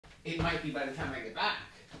It might be by the time I get back.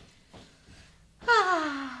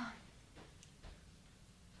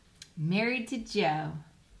 Married to Joe.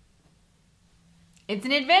 It's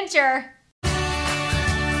an adventure.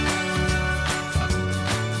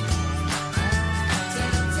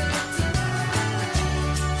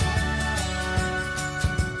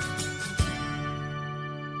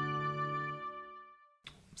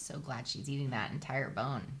 So glad she's eating that entire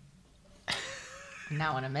bone. I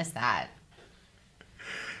not want to miss that.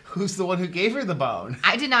 Who's the one who gave her the bone?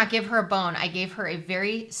 I did not give her a bone. I gave her a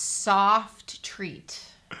very soft treat.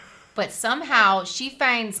 But somehow she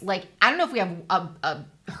finds, like, I don't know if we have a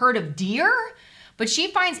herd of deer, but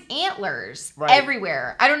she finds antlers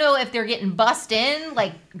everywhere. I don't know if they're getting bussed in,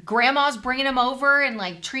 like grandma's bringing them over and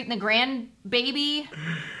like treating the grandbaby,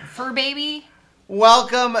 fur baby.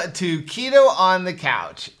 Welcome to Keto on the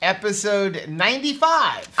Couch, episode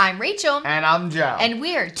 95. I'm Rachel. And I'm Joe. And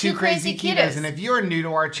we're Two Crazy Ketos. And if you're new to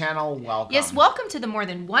our channel, welcome. Yes, welcome to the more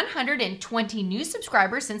than 120 new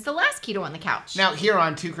subscribers since the last Keto on the Couch. Now, here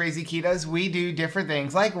on Two Crazy Ketos, we do different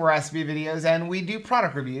things like recipe videos, and we do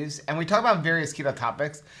product reviews, and we talk about various keto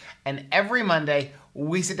topics. And every Monday,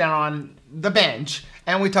 we sit down on the bench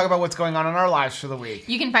and we talk about what's going on in our lives for the week.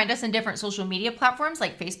 You can find us on different social media platforms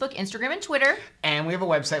like Facebook, Instagram, and Twitter. And we have a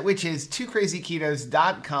website, which is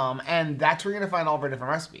twocrazyketos.com, and that's where you're going to find all of our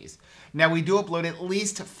different recipes. Now, we do upload at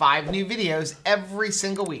least 5 new videos every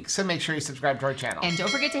single week, so make sure you subscribe to our channel. And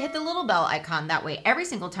don't forget to hit the little bell icon. That way, every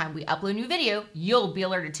single time we upload a new video, you'll be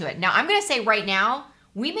alerted to it. Now, I'm going to say right now,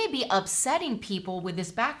 we may be upsetting people with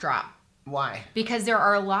this backdrop. Why? Because there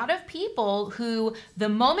are a lot of people who, the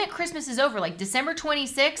moment Christmas is over, like December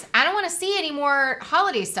 26th, I don't want to see any more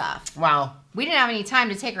holiday stuff. Wow. We didn't have any time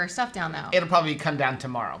to take our stuff down, though. It'll probably come down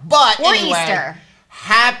tomorrow. But or anyway, Easter.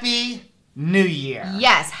 Happy New Year.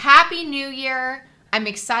 Yes, Happy New Year. I'm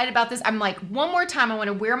excited about this. I'm like, one more time, I want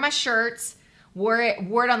to wear my shirts. Wore it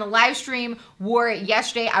on the live stream, wore it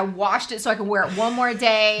yesterday. I washed it so I can wear it one more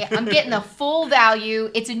day. I'm getting the full value.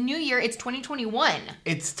 It's a new year. It's 2021.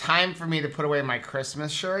 It's time for me to put away my Christmas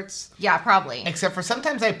shirts. Yeah, probably. Except for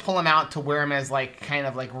sometimes I pull them out to wear them as like kind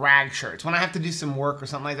of like rag shirts. When I have to do some work or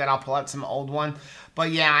something like that, I'll pull out some old one.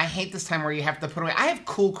 But yeah, I hate this time where you have to put away. I have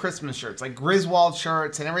cool Christmas shirts, like Griswold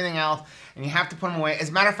shirts and everything else, and you have to put them away. As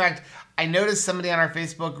a matter of fact, I noticed somebody on our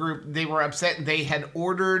Facebook group, they were upset. They had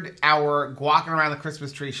ordered our Guacking Around the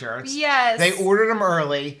Christmas Tree shirts. Yes. They ordered them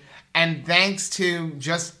early, and thanks to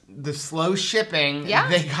just the slow shipping,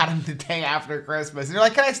 they got them the day after Christmas. And they're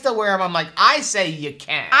like, can I still wear them? I'm like, I say you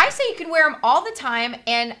can. I say you can wear them all the time,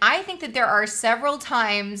 and I think that there are several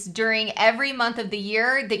times during every month of the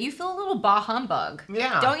year that you feel a little bah humbug.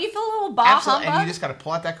 Yeah. Don't you feel a little bah humbug? And you just got to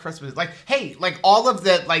pull out that Christmas. Like, hey, like all of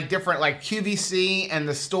the like different like QVC and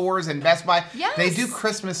the stores and Best Buy, they do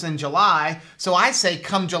Christmas in July. So I say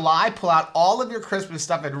come July, pull out all of your Christmas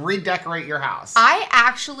stuff and redecorate your house. I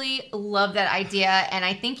actually love that idea, and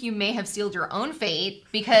I think you may have sealed your own fate,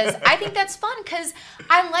 because I think that's fun, because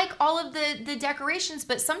I like all of the decorations,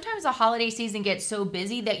 but sometimes the holiday season gets so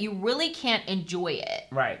busy that you really can't enjoy it.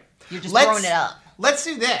 Right. You're just throwing it up. Let's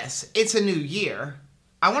do this. It's a new year.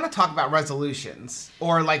 I want to talk about resolutions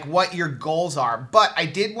or like what your goals are, but I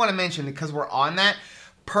did want to mention, because we're on that,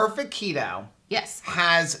 Perfect Keto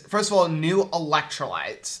has, first of all, new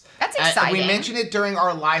electrolytes. That's exciting. We mentioned it during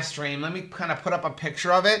our live stream. Let me kind of put up a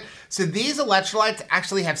picture of it. So these electrolytes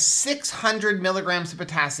actually have 600 milligrams of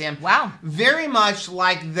potassium. Wow. Very much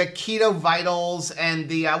like the Keto Vitals and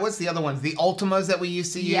the, what's the other ones? The Ultimas that we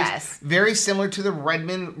used to use. Yes. Very similar to the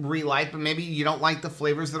Redmond Relight, but maybe you don't like the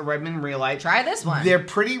flavors of the Redmond Relight. Try this one. They're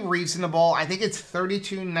pretty reasonable. I think it's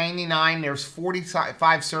 $32.99. There's 45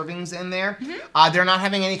 servings in there. Mm-hmm. They're not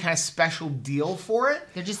having any kind of special deal for it.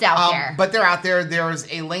 They're just out there. But they're out there. There's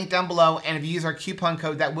a link down below, and if you use our coupon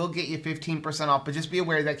code, that will get you 15% off. But just be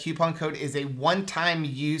aware that coupon code is a one-time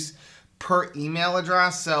use per email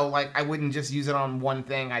address. So, like, I wouldn't just use it on one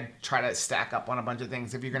thing. I'd try to stack up on a bunch of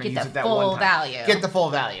things if you're going to use it that one time. Get the full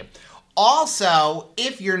value. Also,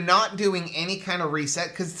 if you're not doing any kind of reset,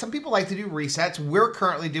 because some people like to do resets, we're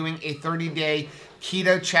currently doing a 30-day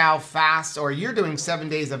Keto Chow fast, or you're doing 7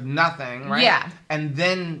 days of nothing, right? Yeah. And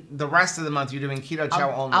then the rest of the month you're doing Keto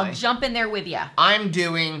Chow only. I'll jump in there with you. I'm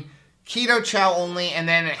doing Keto Chow only, and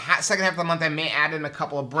then second half of the month I may add in a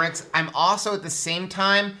couple of bricks. I'm also at the same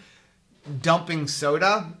time dumping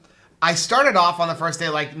soda. I started off on the first day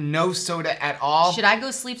like no soda at all. Should I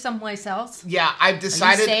go sleep someplace else? Yeah, I've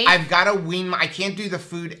decided I've got to wean. I can't do the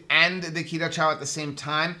food and the Keto Chow at the same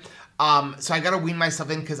time. So I got to wean myself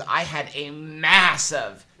in, because I had a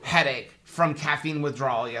massive headache from caffeine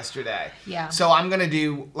withdrawal yesterday. Yeah. So I'm going to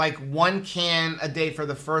do like 1 can a day for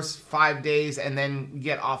the first 5 days and then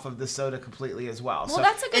get off of the soda completely as well. Well, so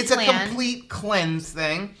that's a good it's plan. a complete cleanse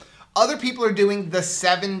thing. Other people are doing the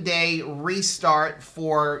 7-day restart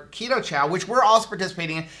for Keto Chow, which we're also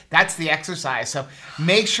participating in. That's the exercise. So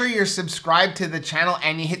make sure you're subscribed to the channel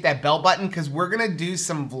and you hit that bell button because we're going to do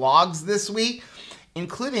some vlogs this week,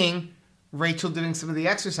 including Rachel doing some of the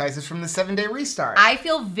exercises from the 7-day restart. I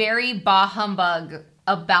feel very bah humbug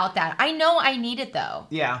about that. I know I need it though.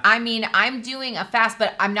 Yeah. I mean, I'm doing a fast,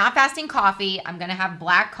 but I'm not fasting coffee. I'm going to have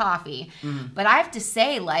black coffee. But I have to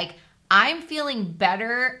say, like, I'm feeling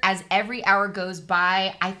better as every hour goes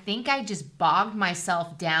by. I think I just bogged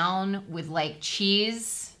myself down with like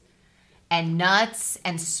cheese and nuts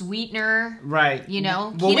and sweetener. Right. You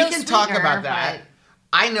know? Well, we Keto can talk sweetener, about that. but-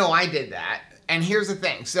 I know I did that. And here's the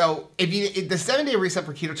thing. So if the 7-day reset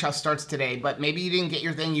for Keto Chow starts today, but maybe you didn't get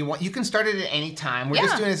your thing you want, you can start it at any time. We're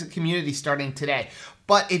just doing it as a community starting today.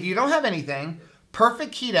 But if you don't have anything,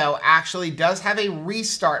 Perfect Keto actually does have a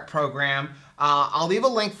restart program. I'll leave a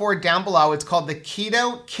link for it down below. It's called the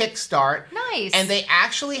Keto Kickstart. Nice. And they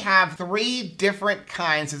actually have 3 different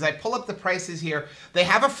kinds. As I pull up the prices here, they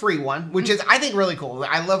have a free one, which is, I think, really cool.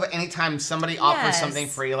 I love anytime somebody offers something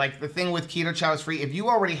free. Like the thing with Keto Chow is free. If you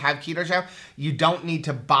already have Keto Chow, you don't need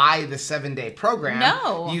to buy the 7-day program.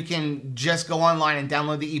 No. You can just go online and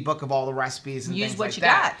download the ebook of all the recipes and things like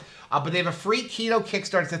that. But they have a free Keto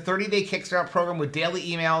Kickstart. It's a 30-day Kickstart program with daily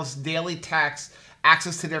emails, daily texts,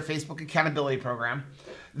 access to their Facebook accountability program.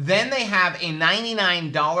 Then they have a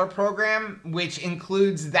 $99 program, which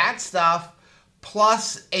includes that stuff,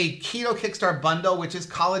 plus a Keto Kickstart bundle, which is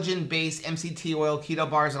collagen-based MCT oil, keto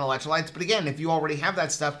bars, and electrolytes. But again, if you already have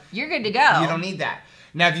that stuff, you're good to go. You don't need that.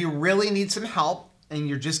 Now, if you really need some help and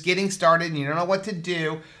you're just getting started and you don't know what to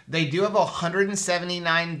do, they do have a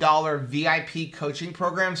 $179 VIP coaching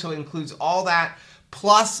program. So it includes all that,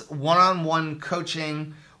 plus one-on-one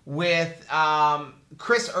coaching with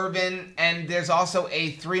Chris Urban, and there's also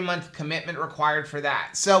a 3-month commitment required for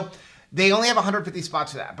that. So they only have 150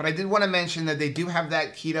 spots for that. But I did want to mention that they do have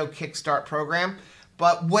that Keto Kickstart program.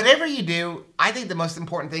 But whatever you do, I think the most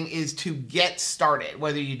important thing is to get started.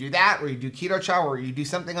 Whether you do that, or you do Keto Chow, or you do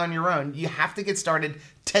something on your own, you have to get started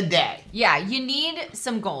today. Yeah, you need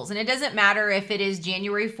some goals. And it doesn't matter if it is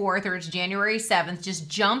January 4th or it's January 7th. Just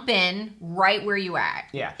jump in right where you at.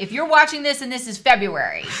 Yeah. If you're watching this and this is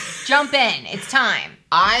February, jump in. It's time.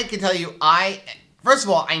 I can tell you, first of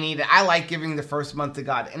all, I need it. I like giving the first month to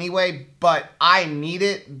God anyway, but I need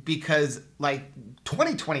it because, like,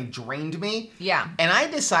 2020 drained me. Yeah. And I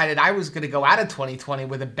decided I was going to go out of 2020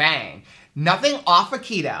 with a bang. Nothing off of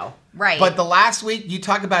keto. Right. But the last week, you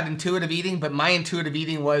talk about intuitive eating, but my intuitive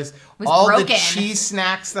eating was all broken. the cheese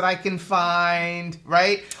snacks that I can find,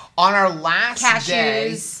 right? On our last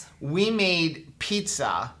day, we made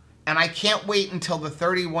pizza. And I can't wait until the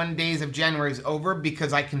 31 days of January is over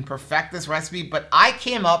because I can perfect this recipe. But I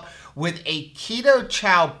came up with a Keto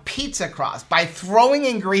Chow pizza crust by throwing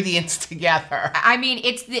ingredients together. I mean,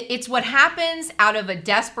 it's what happens out of a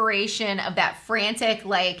desperation of that frantic,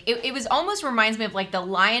 like, it was almost reminds me of like the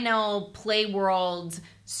Lionel Playworld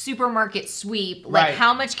supermarket sweep. Like, Right.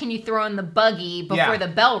 how much can you throw in the buggy before the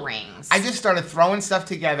bell rings? I just started throwing stuff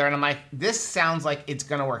together and I'm like, this sounds like it's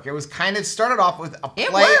gonna work. It was kind of started off with a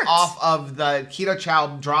play off of the Keto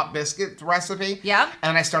Chow drop biscuit recipe. Yeah.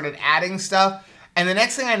 And I started adding stuff. And the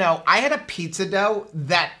next thing I know, I had a pizza dough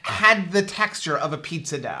that had the texture of a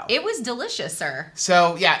pizza dough. It was delicious, sir.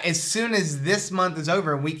 So yeah, as soon as this month is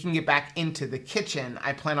over and we can get back into the kitchen,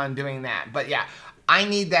 I plan on doing that. But yeah, I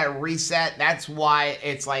need that reset. That's why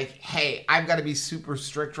it's like, hey, I've got to be super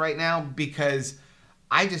strict right now because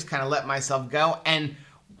I just kind of let myself go. And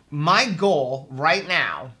my goal right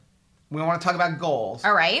now, we want to talk about goals.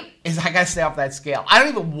 All right. Is I got to stay off that scale. I don't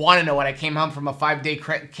even want to know what I came home from a 5-day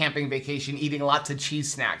camping vacation eating lots of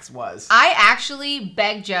cheese snacks was. I actually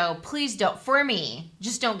begged Joe, please don't, for me,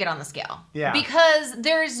 just don't get on the scale. Yeah. Because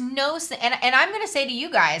there's no, and I'm going to say to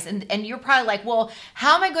you guys, and you're probably like, well,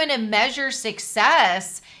 how am I going to measure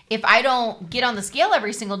success if I don't get on the scale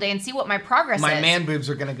every single day and see what my progress is? My man boobs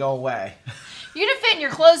are going to go away. You're gonna fit in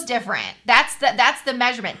your clothes different. That's the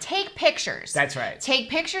measurement. Take pictures. That's right. Take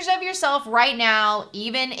pictures of yourself right now,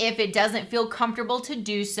 even if it doesn't feel comfortable to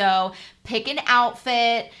do so. Pick an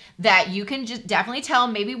outfit that you can just definitely tell,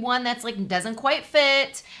 maybe one that's like doesn't quite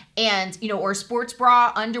fit, and or sports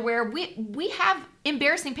bra, underwear. We have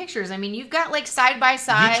embarrassing pictures. I mean, you've got like side by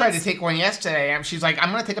side. You tried to take one yesterday, and she's like,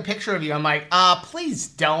 "I'm gonna take a picture of you." I'm like, please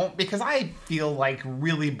don't, because I feel like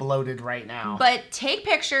really bloated right now. But take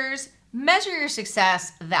pictures. Measure your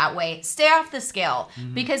success that way. Stay off the scale.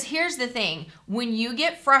 Because here's the thing. When you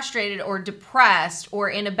get frustrated or depressed or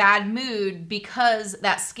in a bad mood because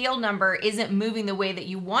that scale number isn't moving the way that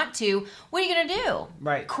you want to, what are you going to do?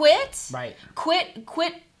 Right. Quit? Right.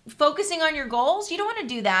 Quit focusing on your goals? You don't want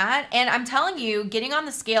to do that. And I'm telling you, getting on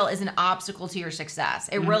the scale is an obstacle to your success.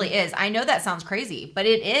 It really is. I know that sounds crazy, but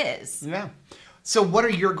it is. Yeah. So what are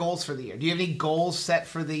your goals for the year? Do you have any goals set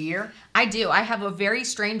for the year? I do. I have a very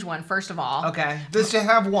strange one, first of all. Okay. Let's just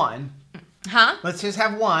have one. Huh? Let's just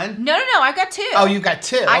have one. No. I've got two. Oh, you've got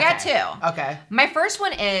two. I got two. Okay. My first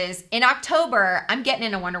one is, in October, I'm getting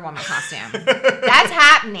in a Wonder Woman costume. That's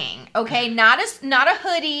happening, okay? Not a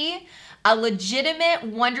hoodie, a legitimate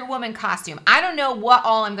Wonder Woman costume. I don't know what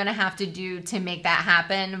all I'm going to have to do to make that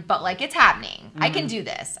happen, but, like, it's happening. I can do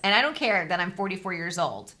this, and I don't care that I'm 44 years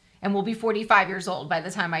old. And we'll be 45 years old by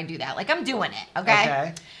the time I do that. Like, I'm doing it, okay?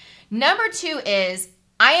 Okay. Number two is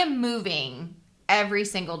I am moving every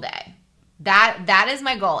single day. That is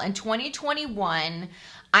my goal. In 2021,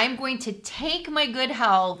 I'm going to take my good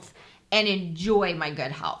health and enjoy my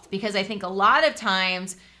good health. Because I think a lot of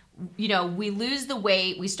times, you know, we lose the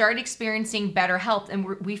weight, we start experiencing better health, and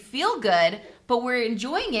we feel good, but we're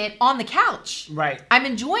enjoying it on the couch. Right. I'm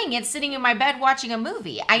enjoying it sitting in my bed watching a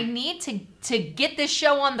movie. I need to get this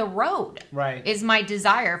show on the road. Right. Is my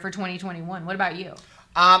desire for 2021. What about you?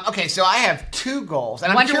 Okay, so I have two goals.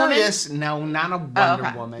 And Wonder I'm curious. Woman? No, not a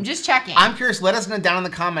Wonder Woman. I'm just checking. I'm curious. Let us know down in the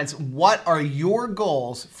comments. What are your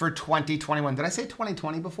goals for 2021? Did I say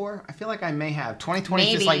 2020 before? I feel like I may have. 2020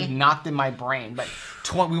 is just like knocked in my brain. But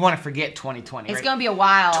we want to forget 2020. It's right? going to be a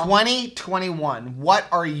while. 2021. What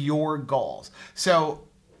are your goals? So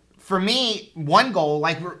for me, one goal,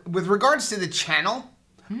 like with regards to the channel,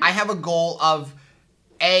 I have a goal of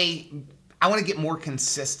I want to get more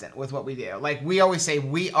consistent with what we do. Like we always say,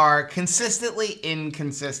 we are consistently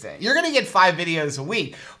inconsistent. You're going to get 5 videos a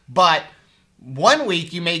week, but one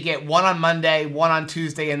week you may get one on Monday, one on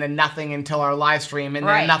Tuesday, and then nothing until our live stream, and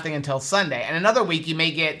then nothing until Sunday. And another week you may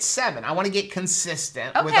get 7. I want to get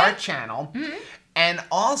consistent with our channel. And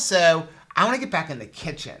also, I want to get back in the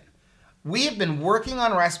kitchen. We have been working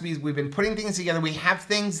on recipes. We've been putting things together. We have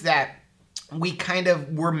things that we kind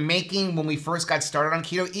of were making when we first got started on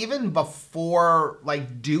keto, even before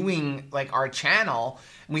like doing like our channel.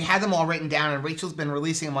 We had them all written down, and Rachel's been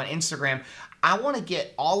releasing them on Instagram. I want to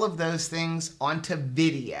get all of those things onto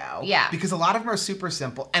video. Yeah. Because a lot of them are super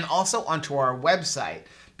simple, and also onto our website,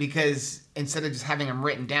 because instead of just having them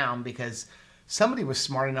written down, because somebody was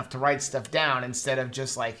smart enough to write stuff down instead of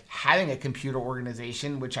just like having a computer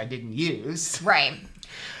organization, which I didn't use. Right.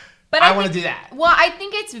 But I want to do that. Well, I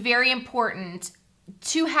think it's very important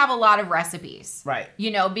to have a lot of recipes. Right.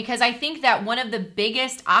 You know, because I think that one of the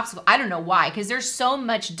biggest obstacles, I don't know why, because there's so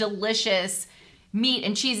much delicious meat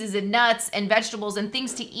and cheeses and nuts and vegetables and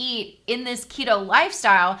things to eat in this keto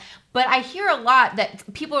lifestyle. But I hear a lot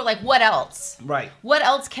that people are like, what else? Right. What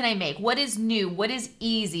else can I make? What is new? What is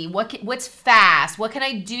easy? What's fast? What can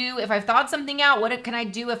I do if I've thought something out? What can I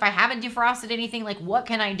do if I haven't defrosted anything? Like, what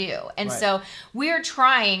can I do? And so we're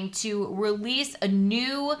trying to release a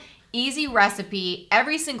new easy recipe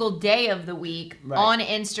every single day of the week on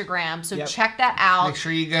Instagram. So check that out. Make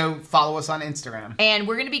sure you go follow us on Instagram. And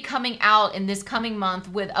we're going to be coming out in this coming month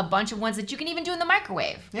with a bunch of ones that you can even do in the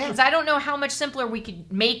microwave. Yeah. Because I don't know how much simpler we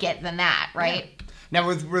could make it than that, right? Yeah. Now,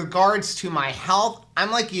 with regards to my health, I'm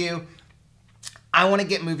like you. I want to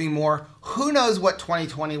get moving more. Who knows what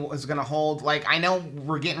 2020 is going to hold? Like, I know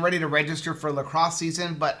we're getting ready to register for lacrosse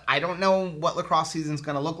season, but I don't know what lacrosse season is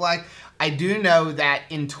going to look like. I do know that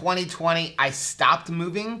in 2020, I stopped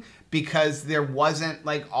moving because there wasn't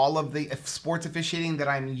like all of the sports officiating that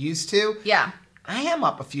I'm used to. Yeah. I am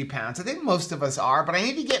up a few pounds. I think most of us are, but I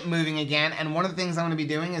need to get moving again. And one of the things I'm going to be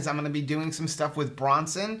doing is I'm going to be doing some stuff with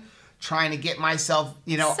Bronson, trying to get myself,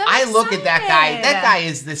 you know, so I look at that guy. excited. That guy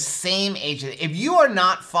is the same age. If you are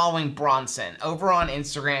not following Bronson over on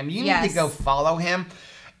Instagram, you need to go follow him.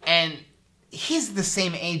 And he's the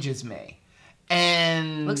same age as me.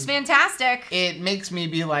 And looks fantastic. It makes me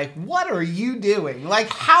be like, what are you doing? Like,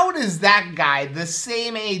 how does that guy, the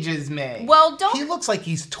same age as me? Well, he looks like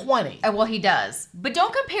he's 20. Well, he does. But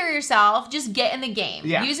don't compare yourself. Just get in the game.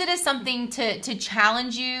 Yeah. Use it as something to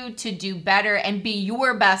challenge you to do better and be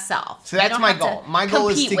your best self. So that's my goal. My goal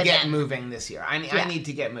is to get moving this year. I need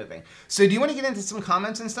to get moving. So do you want to get into some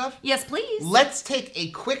comments and stuff? Yes, please. Let's take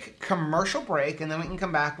a quick commercial break, and then we can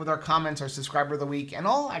come back with our comments, our subscriber of the week, and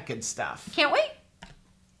all that good stuff. Can't wait.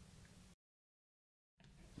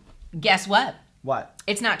 Guess what? What?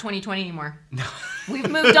 It's not 2020 anymore. No. We've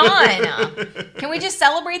moved on. Can we just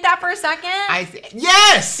celebrate that for a second?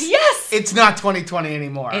 Yes! Yes! It's not 2020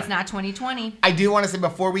 anymore. It's not 2020. I do want to say,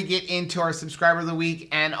 before we get into our subscriber of the week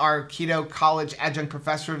and our Keto College Adjunct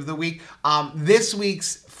Professor of the Week, this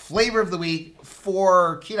week's flavor of the week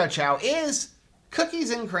for Keto Chow is cookies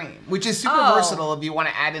and cream, which is super versatile if you want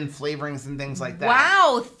to add in flavorings and things like that.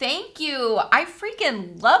 Wow, thank you. I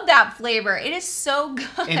freaking love that flavor. It is so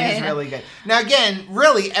good. It is really good. Now, again,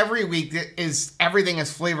 really every week everything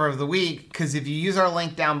is flavor of the week, because if you use our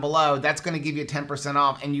link down below, that's going to give you 10%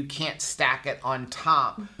 off, and you can't stack it on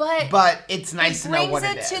top. But it's nice to know what it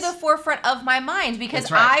is. It brings it to the forefront of my mind, because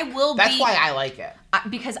That's right. That's why I like it.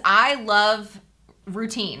 Because I love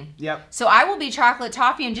routine. Yep. So I will be chocolate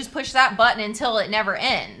toffee and just push that button until it never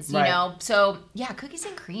ends, you Right. know? So yeah, cookies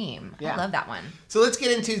and cream. Yeah. I love that one. So let's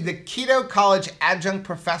get into the Keto College Adjunct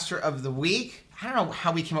Professor of the Week. I don't know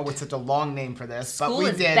how we came up with such a long name for this, but we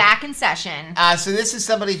did. School is back in session. So this is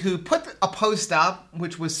somebody who put a post up,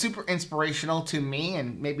 which was super inspirational to me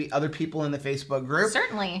and maybe other people in the Facebook group.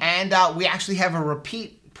 Certainly. And we actually have a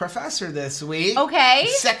repeat professor this week. Okay.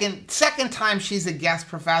 Second time she's a guest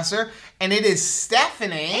professor, and it is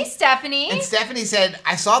Stephanie. Hey, Stephanie. And Stephanie said,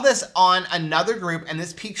 I saw this on another group, and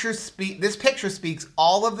this picture speaks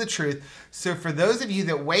all of the truth. So for those of you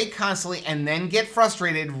that weigh constantly and then get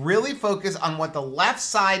frustrated, really focus on what the left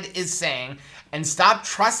side is saying and stop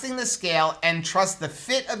trusting the scale and trust the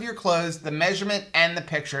fit of your clothes, the measurement, and the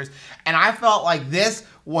pictures. And I felt like this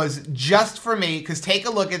was just for me, because take a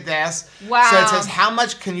look at this. Wow. So it says, how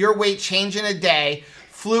much can your weight change in a day?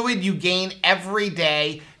 Fluid you gain every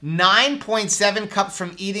day. 9.7 cups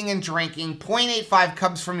from eating and drinking. 0.85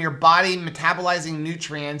 cups from your body metabolizing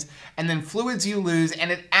nutrients. And then fluids you lose.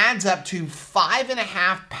 And it adds up to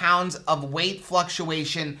 5.5 pounds of weight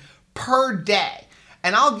fluctuation per day.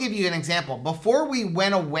 And I'll give you an example. Before we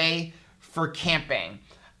went away for camping,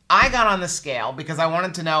 I got on the scale because I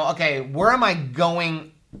wanted to know, okay, where am I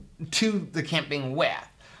going to the camping with?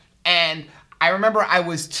 And I remember I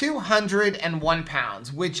was 201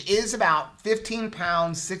 pounds, which is about 15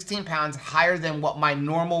 pounds, 16 pounds higher than what my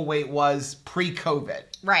normal weight was pre-COVID.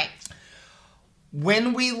 Right.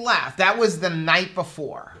 When we left, that was the night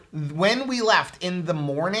before. When we left in the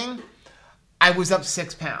morning, I was up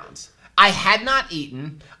 6 pounds. I had not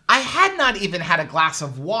eaten. I had not even had a glass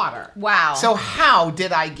of water. Wow. So how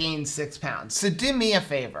did I gain 6 pounds? So do me a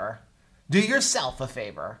favor. Do yourself a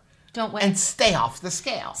favor. Don't wait. And stay off the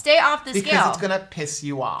scale. Stay off the scale. Because it's going to piss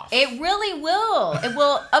you off. It really will. It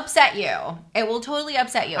will upset you. It will totally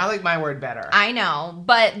upset you. I like my word better. I know.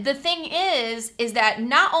 But the thing is that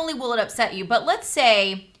not only will it upset you, but let's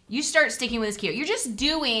say you start sticking with this keto. You're just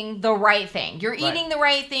doing the right thing. You're eating the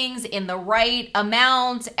right things in the right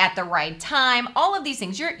amount at the right time. All of these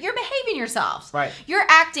things. You're behaving yourself. Right. You're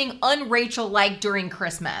acting un-Rachel-like during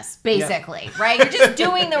Christmas, basically. Yep. Right? You're just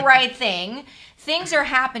doing the right thing. Things are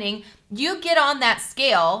happening. You get on that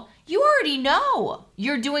scale. You already know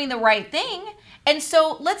you're doing the right thing. And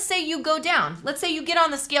so let's say you go down. Let's say you get on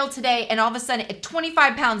the scale today and all of a sudden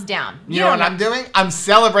 25 pounds down. You know what I'm doing? I'm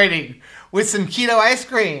celebrating with some keto ice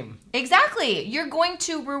cream. Exactly. You're going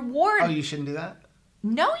to reward. Oh, you shouldn't do that?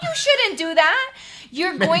 No, you shouldn't do that.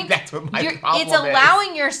 You're going. That's what my problem It's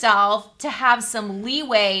allowing yourself to have some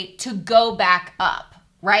leeway to go back up,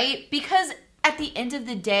 right? Because at the end of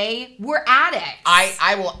the day, we're addicts.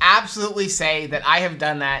 I will absolutely say that I have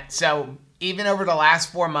done that. So even over the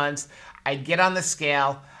last 4 months, I get on the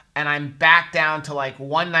scale and I'm back down to like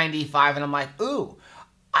 195, and I'm like, ooh,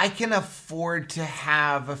 I can afford to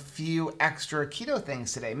have a few extra keto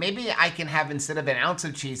things today. Maybe I can have, instead of an ounce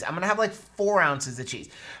of cheese, I'm gonna have like 4 ounces of cheese.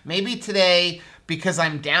 Maybe today, because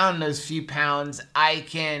I'm down those few pounds, I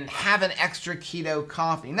can have an extra keto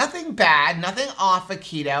coffee. Nothing bad, nothing off of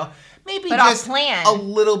keto. Maybe but just plan. a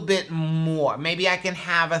little bit more. Maybe I can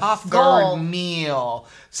have a off third goal. Meal,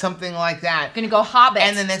 something like that. Gonna go Hobbit.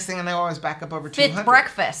 And the next thing I know, I was back up over 200. Fifth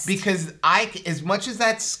breakfast. Because as much as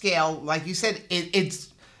that scale, like you said,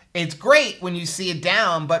 it's great when you see it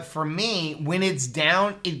down, but for me, when it's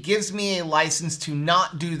down, it gives me a license to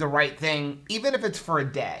not do the right thing, even if it's for a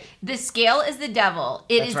day. The scale is the devil.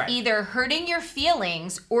 It is either hurting your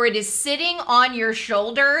feelings or it is sitting on your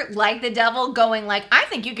shoulder like the devil going like, I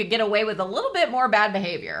think you could get away with a little bit more bad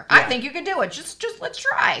behavior. Yeah. I think you could do it. Just let's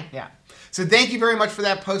try. Yeah. So thank you very much for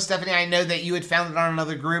that post, Stephanie. I know that you had found it on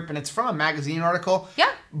another group, and it's from a magazine article.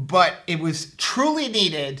 Yeah. But it was truly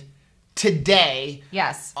needed today.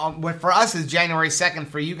 Yes. What for us is January 2nd,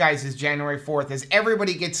 for you guys is January 4th. As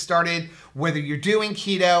everybody gets started, whether you're doing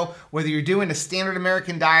keto, whether you're doing a standard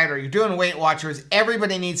American diet, or you're doing Weight Watchers,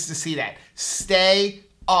 everybody needs to see that. Stay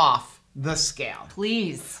off the scale.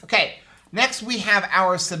 Please. Okay, next we have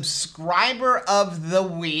our subscriber of the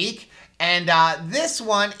week. And this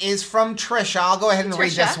one is from Trisha. I'll go ahead and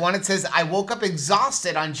read this one. It says, I woke up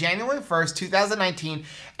exhausted on January 1st, 2019,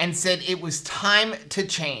 and said it was time to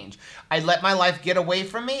change. I let my life get away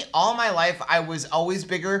from me. All my life, I was always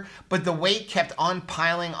bigger, but the weight kept on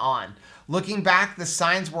piling on. Looking back, the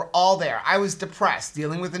signs were all there. I was depressed.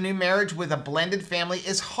 Dealing with a new marriage with a blended family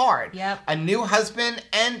is hard. Yep. A new husband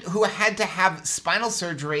and who had to have spinal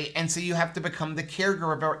surgery, and so you have to become the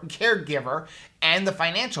caregiver and the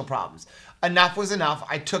financial problems. Enough was enough.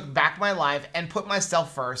 I took back my life and put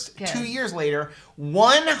myself first. Good. 2 years later,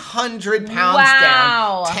 100 pounds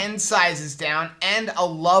Wow. down, 10 sizes down, and a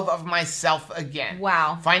love of myself again.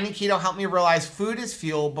 Wow. Finding keto helped me realize food is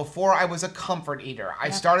fuel. Before I was a comfort eater. I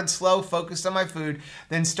started slow, focused on my food,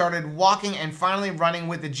 then started walking and finally running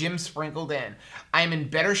with the gym sprinkled in. I am in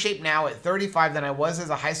better shape now at 35 than I was as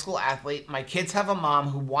a high school athlete. My kids have a mom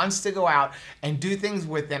who wants to go out and do things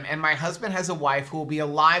with them, and my husband has a wife who will be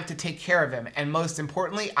alive to take care of him. And most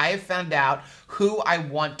importantly, I have found out who I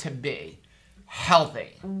want to be.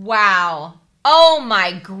 Healthy. Wow. Oh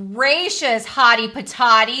my gracious, hottie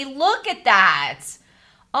patati. Look at that.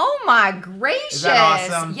 Oh my gracious. Is that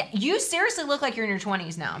awesome? Yeah, you seriously look like you're in your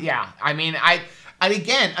 20s now. Yeah. I mean, and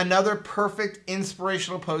again, another perfect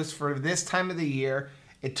inspirational post for this time of the year.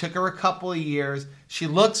 It took her a couple of years. She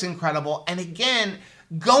looks incredible. And again,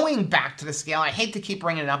 going back to the scale, I hate to keep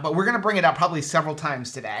bringing it up, but we're going to bring it up probably several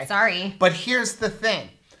times today. Sorry. But here's the thing.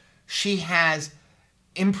 She has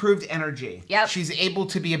improved energy. Yep. She's able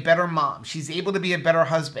to be a better mom. She's able to be a better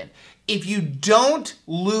husband. If you don't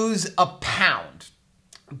lose a pound,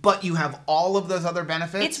 but you have all of those other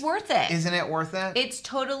benefits, It's worth it. Isn't it worth it? It's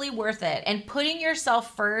totally worth it. And putting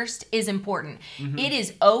yourself first is important. Mm-hmm. It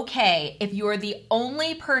is okay if you're the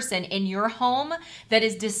only person in your home that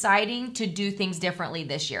is deciding to do things differently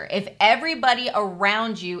this year. If everybody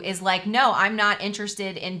around you is like, no, I'm not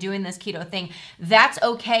interested in doing this keto thing, that's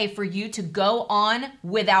okay for you to go on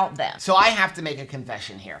without them. So I have to make a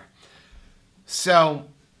confession here. So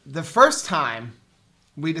the first time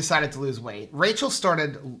we decided to lose weight, Rachel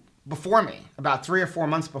started before me, about 3 or 4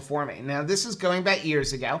 months before me. Now, this is going back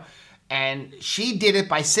years ago, and she did it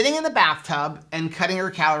by sitting in the bathtub and cutting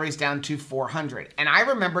her calories down to 400. And I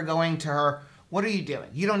remember going to her, what are you doing?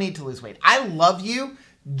 You don't need to lose weight. I love you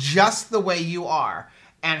just the way you are.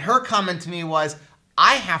 And her comment to me was,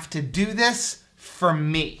 I have to do this for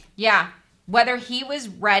me. Yeah. Whether he was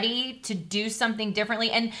ready to do something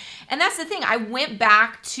differently. And that's the thing. I went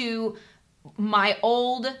back to my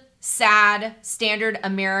old, sad, standard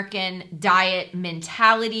American diet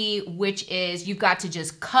mentality, which is you've got to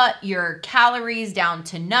just cut your calories down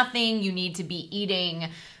to nothing. You need to be eating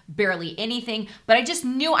barely anything. But I just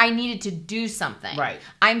knew I needed to do something. Right.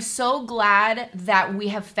 I'm so glad that we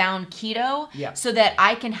have found keto so that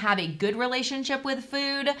I can have a good relationship with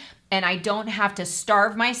food and I don't have to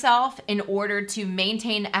starve myself in order to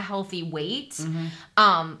maintain a healthy weight.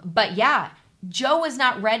 But yeah, Joe was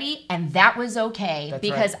not ready, and that was okay. That's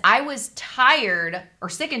because right. I was tired or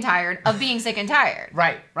sick and tired of being sick and tired.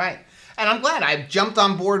 Right. And I'm glad I jumped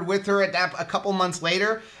on board with her at that a couple months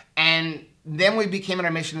later, and then we became on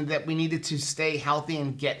our mission that we needed to stay healthy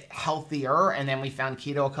and get healthier, and then we found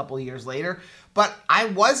keto a couple of years later. But I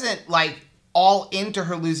wasn't like all into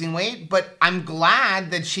her losing weight, but I'm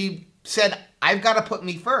glad that she said, I've got to put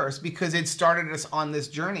me first, because it started us on this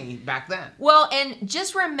journey back then. Well, and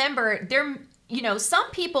just remember,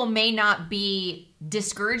 some people may not be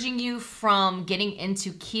discouraging you from getting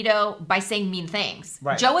into keto by saying mean things.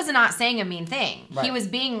 Right. Joe was not saying a mean thing. Right. He was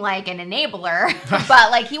being like an enabler,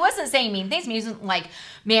 but like he wasn't saying mean things. He wasn't like,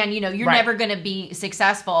 man, you're Right. never going to be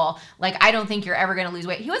successful. Like, I don't think you're ever going to lose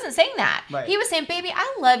weight. He wasn't saying that. Right. He was saying, baby,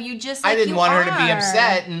 I love you just like I didn't you want are. her to be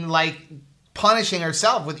upset and like punishing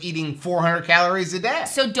herself with eating 400 calories a day.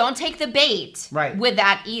 So don't take the bait Right. with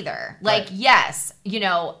that either. Like, Right. yes,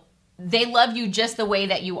 they love you just the way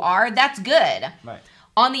that you are. That's good. Right.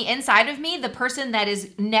 On the inside of me, the person that is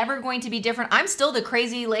never going to be different, I'm still the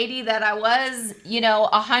crazy lady that I was,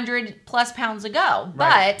 100 plus pounds ago.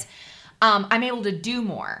 Right. But I'm able to do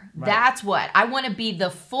more. Right. That's what. I want to be the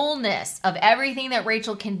fullness of everything that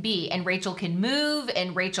Rachel can be. And Rachel can move,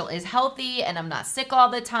 and Rachel is healthy, and I'm not sick all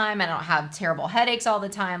the time. I don't have terrible headaches all the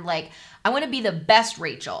time. Like, I want to be the best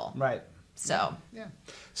Rachel. Right. So. Yeah.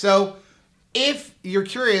 So if you're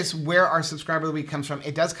curious where our subscriber of the week comes from,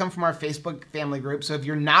 it does come from our Facebook family group. So if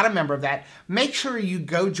you're not a member of that, make sure you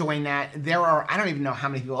go join that. There are, I don't even know how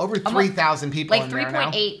many people, over 3,000 people like in there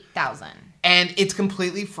now. 3.8 thousand. And it's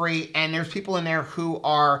completely free. And there's people in there who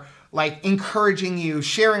are like encouraging you,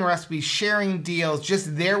 sharing recipes, sharing deals,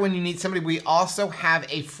 just there when you need somebody. We also have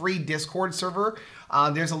a free Discord server.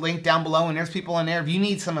 There's a link down below, and there's people in there. If you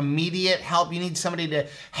need some immediate help, you need somebody to,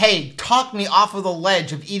 hey, talk me off of the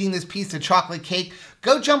ledge of eating this piece of chocolate cake,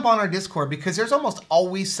 go jump on our Discord, because there's almost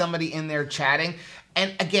always somebody in there chatting.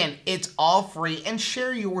 And again, it's all free, and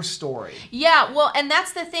share your story. Yeah, well, and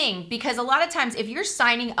that's the thing, because a lot of times if you're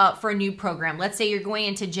signing up for a new program, let's say you're going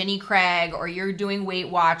into Jenny Craig, or you're doing Weight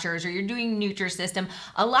Watchers, or you're doing Nutrisystem,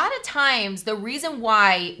 a lot of times the reason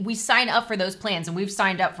why we sign up for those plans, and we've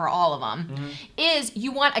signed up for all of them, is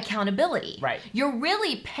you want accountability. Right. You're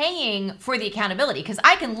really paying for the accountability, because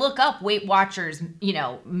I can look up Weight Watchers,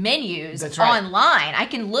 menus online. I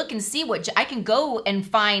can look and see I can go and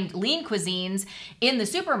find lean cuisines in the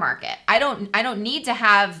supermarket. I don't need to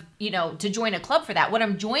have, to join a club for that. What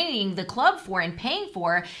I'm joining the club for and paying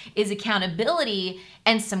for is accountability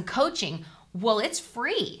and some coaching. Well, it's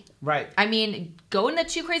free. Right. I mean, go in the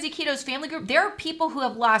Two Crazy Ketos family group. There are people who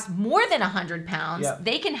have lost more than 100 pounds. Yep.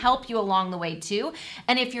 They can help you along the way too.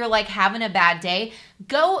 And if you're like having a bad day,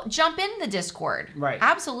 go jump in the Discord. Right.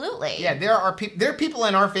 Absolutely. Yeah, there are people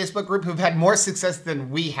in our Facebook group who've had more success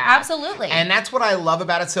than we have. Absolutely. And that's what I love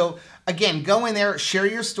about it. So again, go in there, share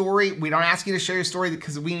your story. We don't ask you to share your story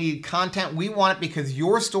because we need content. We want it because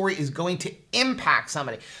your story is going to impact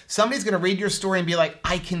somebody. Somebody's going to read your story and be like,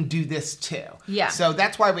 I can do this too. Yeah. So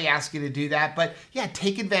that's why we ask you to do that. But yeah,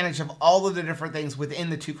 take advantage of all of the different things within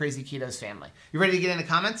the Two Crazy Ketos family. You ready to get into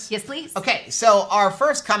comments? Yes, please. Okay, so our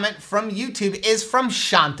first comment from YouTube is from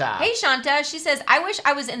Shanta. Hey, Shanta. She says, I wish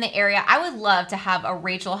I was in the area. I would love to have a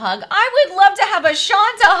Rachel hug. I would love to have a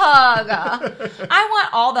Shanta hug. I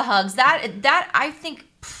want all the hugs. That I think,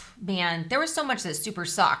 man, there was so much that super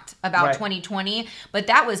sucked about 2020, but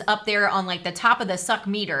that was up there on like the top of the suck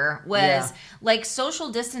meter was like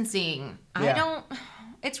social distancing.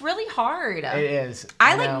 It's really hard. It is.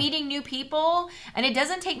 I like meeting new people, and it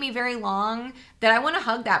doesn't take me very long that I want to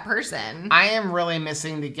hug that person. I am really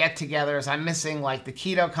missing the get-togethers. I'm missing like the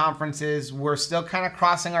keto conferences. We're still kind of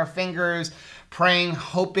crossing our fingers, praying,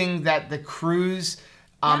 hoping that the cruise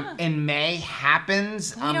in May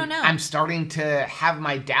happens. We don't know. I'm starting to have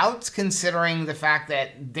my doubts, considering the fact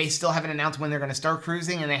that they still haven't announced when they're going to start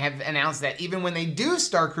cruising, and they have announced that even when they do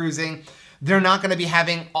start cruising, they're not going to be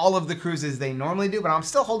having all of the cruises they normally do. But I'm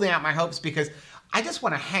still holding out my hopes because I just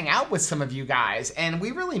want to hang out with some of you guys, and we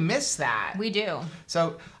really miss that. We do.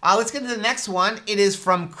 So let's get to the next one. It is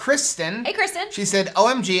from Kristen. Hey, Kristen. She said,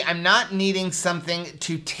 OMG, I'm not needing something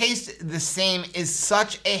to taste the same is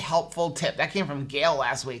such a helpful tip. That came from Gail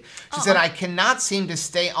last week. She said, I cannot seem to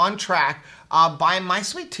stay on track by my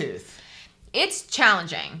sweet tooth. It's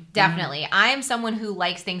challenging, definitely. I am someone who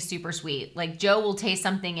likes things super sweet. Like Joe will taste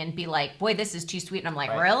something and be like, boy, this is too sweet. And I'm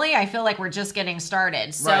like, really? I feel like we're just getting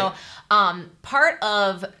started. So part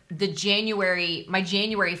of my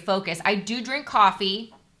January focus, I do drink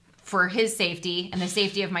coffee for his safety and the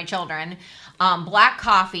safety of my children. Black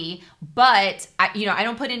coffee, but I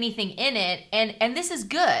don't put anything in it, and this is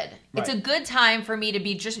good. It's a good time for me to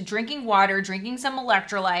be just drinking water, drinking some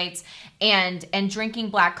electrolytes, and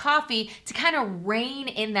drinking black coffee to kind of rein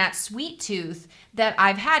in that sweet tooth that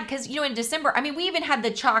I've had. Because, in December, we even had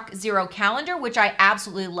the Chalk Zero calendar, which I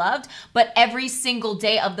absolutely loved, but every single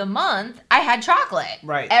day of the month, I had chocolate.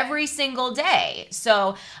 Right. Every single day.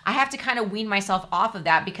 So I have to kind of wean myself off of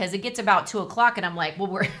that, because it gets about 2 o'clock and I'm like,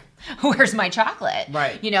 well, where's my chocolate?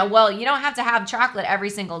 Right. Well, you don't have to have chocolate every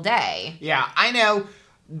single day. Yeah, I know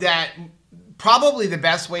that probably the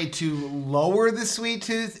best way to lower the sweet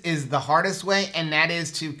tooth is the hardest way, and that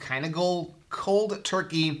is to kind of go cold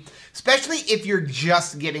turkey, especially if you're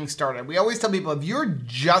just getting started. We always tell people, if you're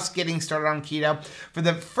just getting started on keto, for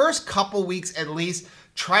the first couple weeks at least,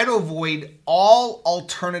 try to avoid all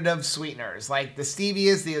alternative sweeteners like the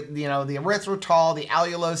stevias, the erythritol, the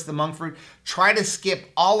allulose, the monk fruit. Try to skip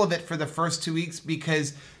all of it for the first 2 weeks,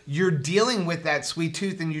 because you're dealing with that sweet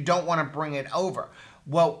tooth and you don't want to bring it over.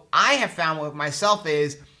 What I have found with myself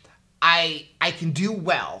is I can do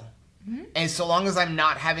well, and so long as I'm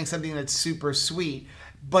not having something that's super sweet.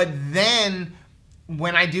 But then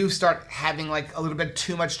when I do start having like a little bit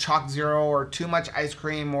too much Chalk Zero or too much ice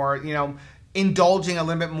cream, or indulging a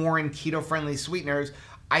little bit more in keto-friendly sweeteners,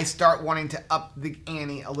 I start wanting to up the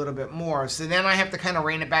ante a little bit more. So then I have to kind of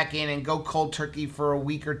rein it back in and go cold turkey for a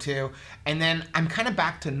week or two, and then I'm kind of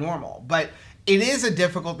back to normal. But it is a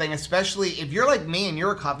difficult thing, especially if you're like me and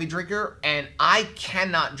you're a coffee drinker, and I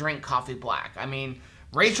cannot drink coffee black.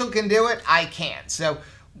 Rachel can do it, I can't. So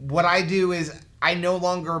what I do is I no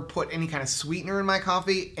longer put any kind of sweetener in my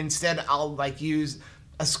coffee. Instead, I'll use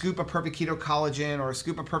a scoop of Perfect Keto Collagen or a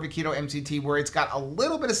scoop of Perfect Keto MCT where it's got a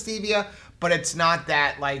little bit of stevia, but it's not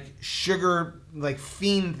that like sugar, like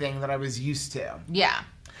fiend thing that I was used to. Yeah.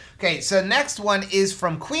 Okay, so next one is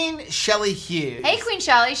from Queen Shelly Hughes. Hey, Queen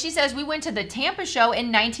Shelly. She says, we went to the Tampa show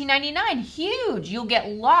in 1999. Huge. You'll get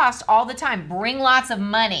lost all the time. Bring lots of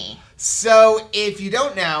money. So if you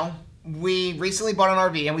don't know, we recently bought an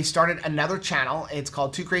RV and we started another channel. It's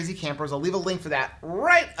called Two Crazy Campers. I'll leave a link for that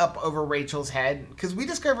right up over Rachel's head because we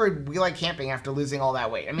discovered we like camping after losing all that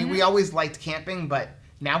weight. I mean, we always liked camping, but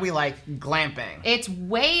now we like glamping. It's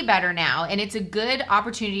way better now, and it's a good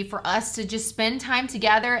opportunity for us to just spend time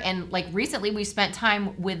together. And like recently, we spent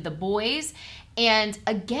time with the boys. And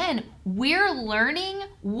again, we're learning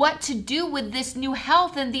what to do with this new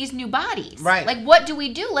health and these new bodies. Right. Like, what do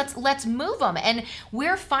we do? Let's move them. And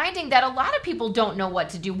we're finding that a lot of people don't know what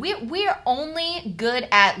to do. We're only good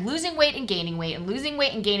at losing weight and gaining weight and losing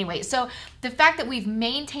weight and gaining weight. So the fact that we've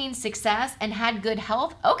maintained success and had good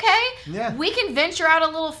health, okay, we can venture out a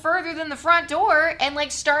little further than the front door and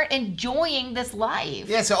like start enjoying this life.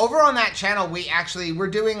 Yeah, so over on that channel, we're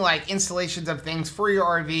doing like installations of things for your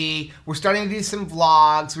RV. We're starting to do some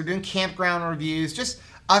vlogs. We're doing campground reviews, just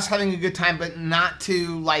us having a good time, but not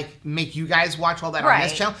to like make you guys watch all that on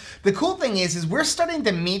this channel. The cool thing is we're starting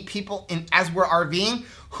to meet people as we're RVing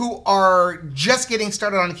who are just getting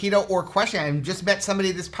started on keto or questioning. I just met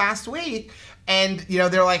somebody this past week and you know,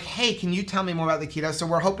 they're like, hey, can you tell me more about the keto? So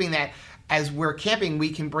we're hoping that as we're camping, we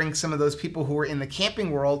can bring some of those people who are in the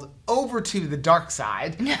camping world over to the dark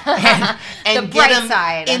side and the get bright them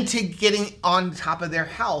side into getting on top of their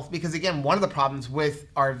health. Because again, one of the problems with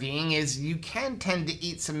RVing is you can tend to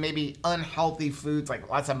eat some maybe unhealthy foods, like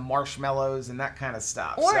lots of marshmallows and that kind of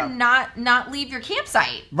stuff. Or not leave your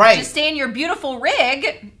campsite. Right. Just stay in your beautiful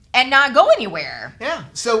rig and not go anywhere. Yeah.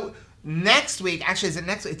 So next week, actually, is it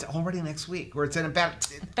next week? It's already next week, where it's in about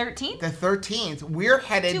 13th? The 13th. We're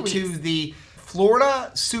headed to the Florida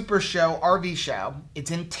Super Show RV show. It's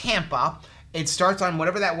in Tampa. It starts on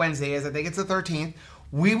whatever that Wednesday is. I think it's the 13th.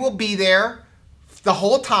 We will be there the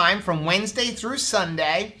whole time from Wednesday through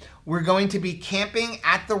Sunday. We're going to be camping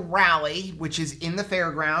at the rally, which is in the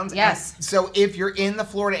fairgrounds. Yes. And so if you're in the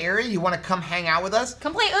Florida area, you want to come hang out with us.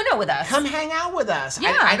 Come play Uno with us. Come hang out with us.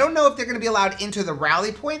 Yeah. I don't know if they're going to be allowed into the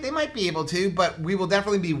rally point. They might be able to, but we will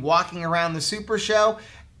definitely be walking around the Super Show,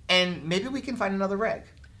 and maybe we can find another rig.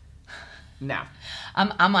 No. I'm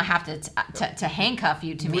going to have to handcuff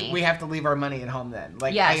you to me. We have to leave our money at home then.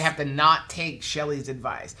 Like, yes. I have to not take Shelly's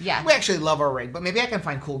advice. Yeah. We actually love our rig, but maybe I can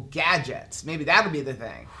find cool gadgets. Maybe that'll be the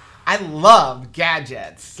thing. I love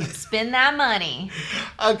gadgets. Spend that money.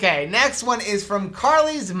 Okay, next one is from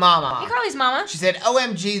Carly's mama. Hey, Carly's mama. She said,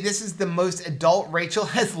 OMG, this is the most adult Rachel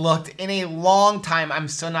has looked in a long time. I'm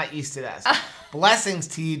so not used to this. Blessings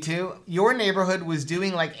to you two. Your neighborhood was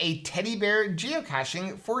doing like a teddy bear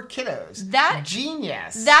geocaching for kiddos.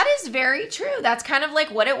 Genius. That is very true. That's kind of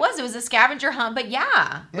like what it was. It was a scavenger hunt, but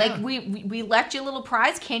yeah. Like we left you a little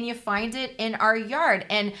prize. Can you find it in our yard?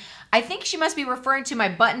 And I think she must be referring to my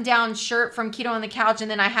button-down shirt from Keto on the Couch, and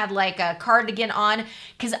then I had like a cardigan on,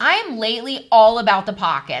 because I am lately all about the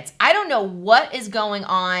pockets. I don't know what is going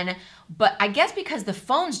on, but I guess because the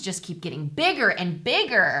phones just keep getting bigger and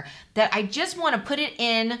bigger, that I just want to put it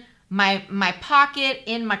in my pocket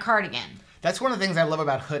in my cardigan. That's one of the things I love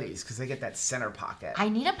about hoodies, because they get that center pocket. I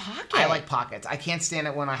need a pocket. I like pockets. I can't stand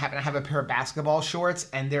it when I happen to have a pair of basketball shorts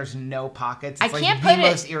and there's no pockets. It's the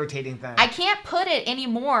most irritating thing. I can't put it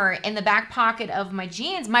anymore in the back pocket of my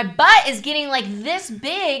jeans. My butt is getting like this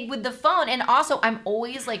big with the phone. And also, I'm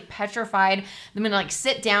always like petrified. I'm going to like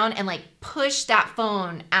sit down and like push that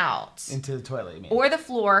phone out. Into the toilet, you mean? Or the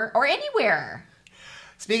floor or anywhere.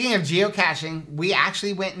 Speaking of geocaching, we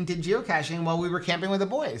actually went and did geocaching while we were camping with the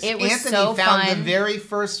boys. It was Anthony so found fun. The very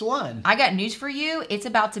first one. I got news for you. It's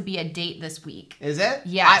about to be a date this week. Is it?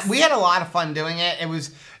 Yes. We had a lot of fun doing it.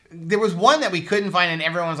 There was one that we couldn't find, and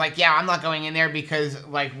everyone was like, yeah, I'm not going in there because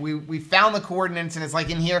like we found the coordinates and it's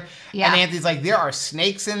like in here. Yeah. And Anthony's like, there are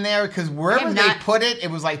snakes in there, because wherever they put it,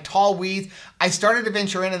 it was like tall weeds. I started to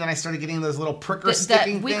venture in, and then I started getting those little pricker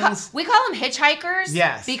sticking things. We call them hitchhikers.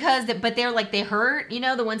 Yes. But they're like, they hurt, you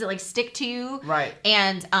know, the ones that like stick to you. Right.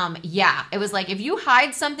 And yeah, it was like, if you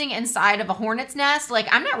hide something inside of a hornet's nest, like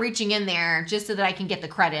I'm not reaching in there just so that I can get the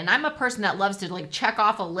credit. And I'm a person that loves to like check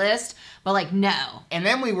off a list, but like no. And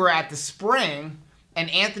then we were at the spring, and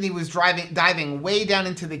Anthony was diving way down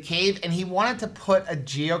into the cave, and he wanted to put a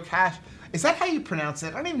geocache. Is that how you pronounce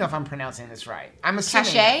it? I don't even know if I'm pronouncing this right. I'm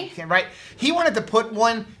assuming. Cache? Right? He wanted to put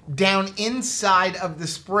one down inside of the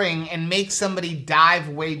spring and make somebody dive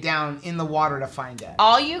way down in the water to find it.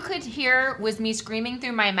 All you could hear was me screaming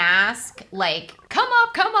through my mask, like, come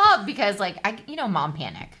up, because, like, mom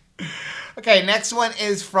panic. Okay, next one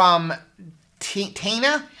is from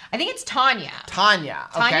Tana? I think it's Tanya. Tanya,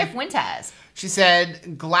 okay. Tanya Fuentes. She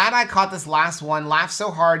said, glad I caught this last one. Laughed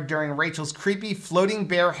so hard during Rachel's creepy floating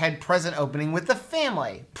bear head present opening with the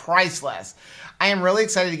family. Priceless. I am really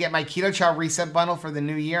excited to get my Keto Chow Reset Bundle for the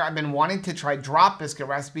new year. I've been wanting to try drop biscuit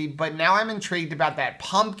recipe, but now I'm intrigued about that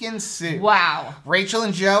pumpkin soup. Wow. Rachel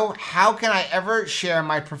and Joe, how can I ever share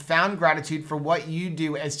my profound gratitude for what you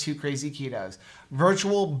do as two crazy ketos?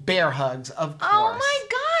 Virtual bear hugs, of course. Oh my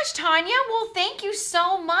gosh, Tanya. Well, thank you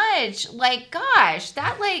so much. Like, gosh,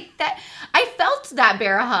 I felt that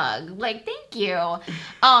bear hug. Like, thank you.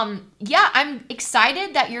 Yeah, I'm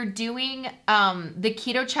excited that you're doing the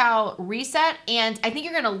Keto Chow Reset, and I think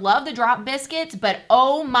you're going to love the drop biscuits, but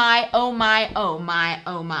oh my.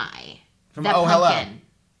 From Hello.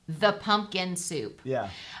 The pumpkin soup. Yeah.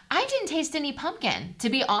 I didn't taste any pumpkin, to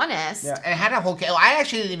be honest. Yeah, and it had a whole can. I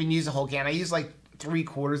actually didn't even use a whole can. I used like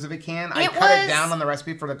 3/4 of a can. I cut it down on the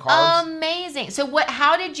recipe for the carbs. Amazing. So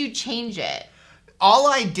how did you change it? All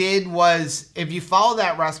I did was, if you follow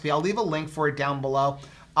that recipe, I'll leave a link for it down below.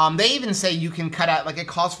 They even say you can cut out, like it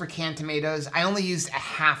calls for canned tomatoes. I only used a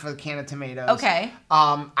half of a can of tomatoes. Okay.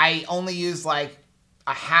 I only used like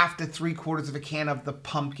a half to 3/4 of a can of the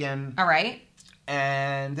pumpkin. All right.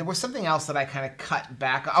 And there was something else that I kind of cut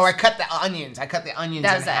back. Oh, I cut the onions. I cut the onions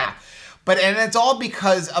in half. And it's all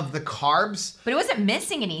because of the carbs. But it wasn't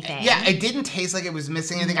missing anything. Yeah, it didn't taste like it was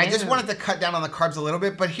missing anything. No. I just wanted to cut down on the carbs a little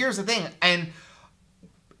bit. But here's the thing. And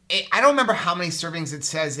I don't remember how many servings it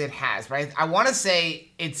says it has, right? I want to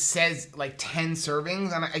say it says like 10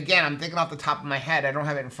 servings. And again, I'm thinking off the top of my head. I don't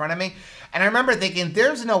have it in front of me. And I remember thinking,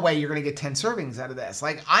 there's no way you're going to get 10 servings out of this.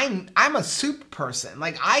 Like, I'm a soup person.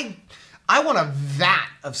 Like, I want a vat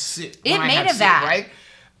of soup. It made a vat. Right?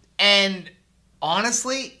 And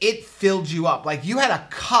honestly, it filled you up. Like, you had a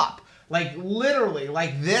cup, like literally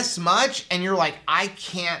like this much, and you're like, I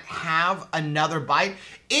can't have another bite.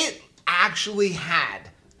 It actually had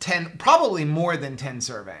 10, probably more than 10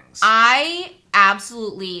 servings. I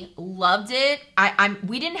absolutely loved it.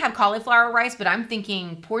 We didn't have cauliflower rice, but I'm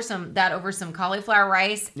thinking pour that over some cauliflower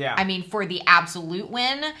rice. Yeah. I mean, for the absolute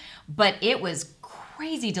win, but it was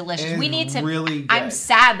crazy delicious. We need to really good. I'm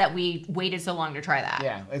sad that we waited so long to try that.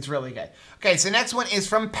 Yeah, it's really good. Okay, so next one is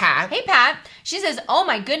from Pat. Hey Pat. She says, "Oh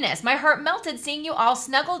my goodness, my heart melted seeing you all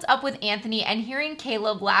snuggled up with Anthony and hearing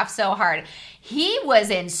Caleb laugh so hard. He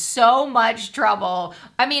was in so much trouble.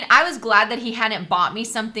 I mean, I was glad that he hadn't bought me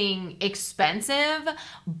something expensive,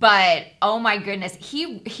 but oh my goodness,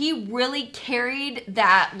 he really carried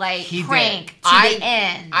that prank to the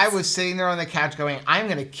end. I was sitting there on the couch going, I'm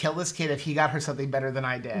going to kill this kid if he got her something better than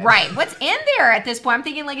I did. Right. What's in there at this point? I'm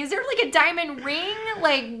thinking, is there a diamond ring?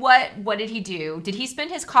 What did he do? Did he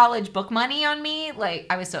spend his college book money on me?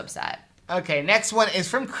 I was so upset. Okay, next one is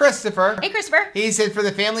from Christopher. Hey, Christopher. He said, for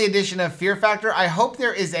the family edition of Fear Factor, I hope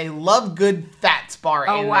there is a Love Good Fats bar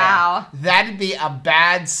in there. Oh, wow. That'd be a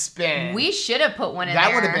bad spin. We should have put one in there.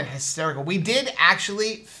 That would have been hysterical. We did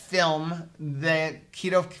actually film the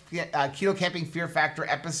Keto Camping Fear Factor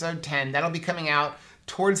episode 10. That'll be coming out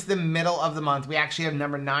towards the middle of the month. We actually have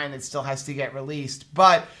number 9 that still has to get released.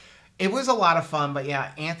 But it was a lot of fun, but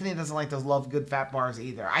yeah, Anthony doesn't like those Love Good Fat bars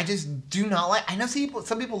either. I just do not like. I know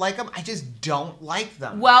some people like them. I just don't like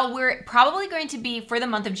them. Well, we're probably going to be, for the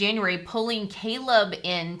month of January, pulling Caleb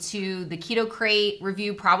into the Keto Crate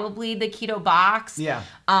review, probably the Keto Box. Yeah.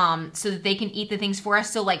 So that they can eat the things for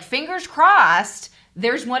us. So, fingers crossed,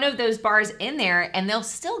 there's one of those bars in there, and they'll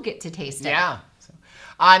still get to taste it. Yeah.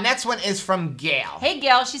 Next one is from Gail. Hey,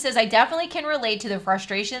 Gail. She says, I definitely can relate to the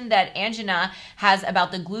frustration that Angina has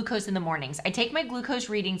about the glucose in the mornings. I take my glucose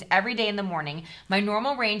readings every day in the morning. My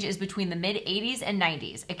normal range is between the mid-80s and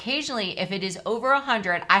 90s. Occasionally, if it is over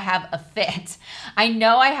 100, I have a fit. I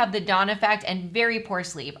know I have the dawn effect and very poor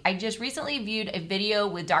sleep. I just recently viewed a video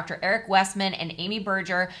with Dr. Eric Westman and Amy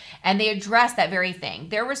Berger, and they addressed that very thing.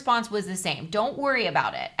 Their response was the same. Don't worry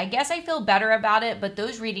about it. I guess I feel better about it, but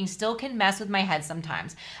those readings still can mess with my head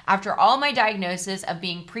sometimes. After all my diagnosis of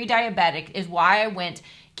being pre-diabetic is why I went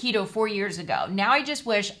keto 4 years ago. Now I just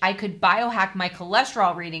wish I could biohack my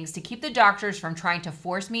cholesterol readings to keep the doctors from trying to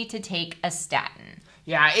force me to take a statin.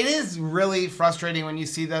 Yeah, it is really frustrating when you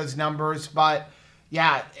see those numbers, but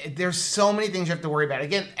Yeah, there's so many things you have to worry about.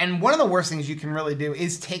 Again, and one of the worst things you can really do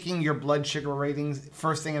is taking your blood sugar ratings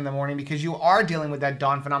first thing in the morning, because you are dealing with that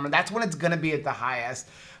dawn phenomenon. That's when it's going to be at the highest.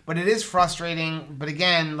 But it is frustrating. But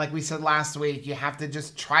again, like we said last week, you have to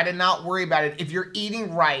just try to not worry about it. If you're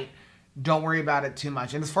eating right, don't worry about it too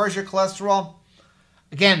much. And as far as your cholesterol,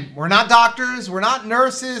 again, we're not doctors, we're not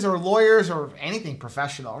nurses or lawyers or anything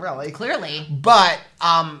professional, really. Clearly. But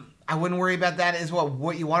I wouldn't worry about that as well.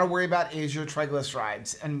 What you want to worry about is your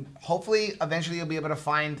triglycerides. And hopefully, eventually, you'll be able to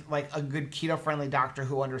find like a good keto-friendly doctor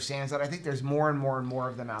who understands that. I think there's more and more and more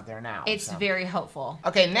of them out there now. It's very hopeful.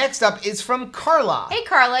 Okay, next up is from Carla. Hey,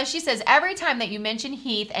 Carla. She says, every time that you mention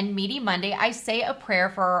Heath and Meaty Monday, I say a prayer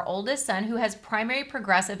for our oldest son who has primary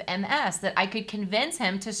progressive MS, that I could convince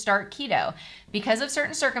him to start keto. Because of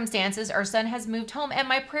certain circumstances, our son has moved home and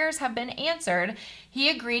my prayers have been answered. He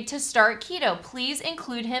agreed to start keto. Please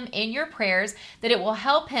include him in your prayers, that it will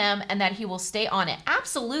help him and that he will stay on it.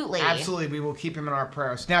 Absolutely. Absolutely. We will keep him in our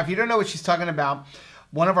prayers. Now, if you don't know what she's talking about,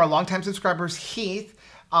 one of our longtime subscribers, Heath,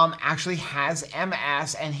 actually has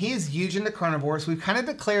MS, and he is huge into carnivores. We've kind of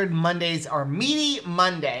declared Mondays our Meaty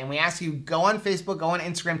Monday, and we ask you, go on Facebook, go on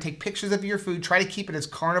Instagram, take pictures of your food, try to keep it as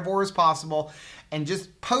carnivore as possible, and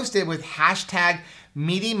just post it with hashtag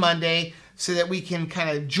Meaty Monday, so that we can kind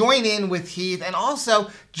of join in with Heath and also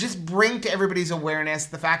just bring to everybody's awareness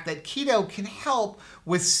the fact that keto can help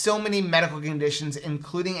with so many medical conditions,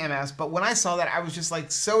 including MS. But when I saw that, I was just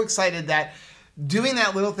like so excited that doing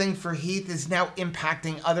that little thing for Heath is now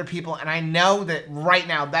impacting other people. And I know that right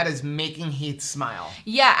now that is making Heath smile.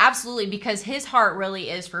 Yeah, absolutely, because his heart really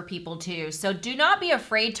is for people too. So do not be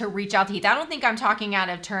afraid to reach out to Heath. I don't think I'm talking out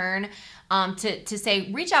of turn. To say,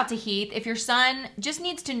 reach out to Heath. If your son just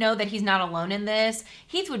needs to know that he's not alone in this,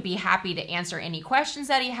 Heath would be happy to answer any questions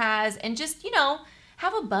that he has and just,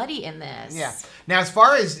 have a buddy in this. Yeah. Now, as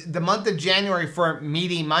far as the month of January for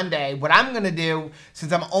Meaty Monday, what I'm going to do,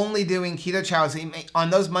 since I'm only doing keto chows, on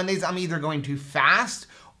those Mondays, I'm either going to fast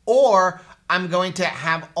or I'm going to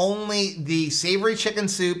have only the savory chicken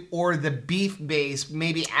soup or the beef base,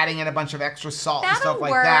 maybe adding in a bunch of extra salt and stuff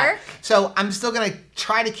like that. So I'm still going to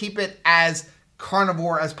try to keep it as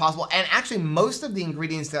carnivore as possible. And actually, most of the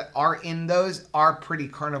ingredients that are in those are pretty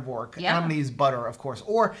carnivore. Yeah. And I'm going to use butter, of course.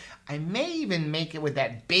 Or I may even make it with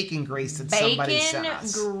that bacon grease that somebody sent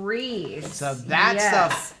us. Bacon grease. So that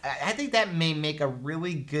stuff, I think that may make a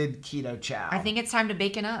really good keto chow. I think it's time to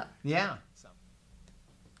bacon up. Yeah.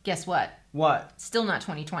 Guess what? What? Still not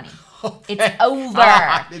 2020. It's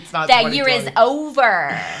over. It's not that 2020. year is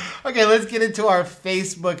over. Okay, let's get into our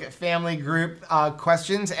Facebook family group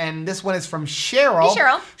questions. And this one is from Cheryl. Hey,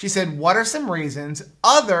 Cheryl. She said, what are some reasons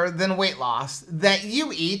other than weight loss that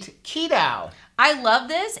you eat keto? I love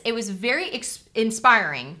this. It was very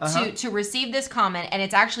inspiring to receive this comment, and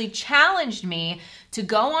it's actually challenged me to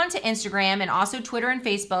go onto Instagram and also Twitter and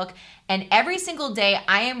Facebook, and every single day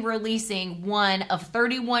I am releasing one of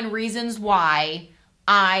 31 reasons why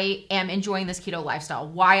I am enjoying this keto lifestyle,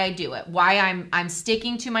 why I do it, why I'm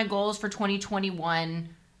sticking to my goals for 2021.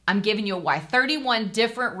 I'm giving you a why. 31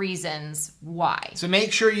 different reasons why. So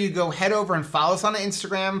make sure you go head over and follow us on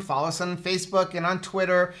Instagram, follow us on Facebook and on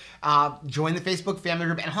Twitter, join the Facebook family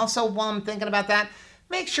group. And also, while I'm thinking about that,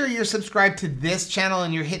 make sure you're subscribed to this channel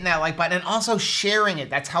and you're hitting that like button and also sharing it.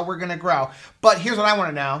 That's how we're going to grow. But here's what I want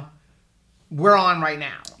to know. We're on right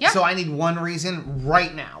now. Yep. So I need one reason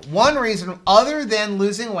right now. One reason other than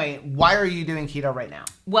losing weight. Why are you doing keto right now?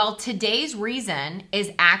 Well, today's reason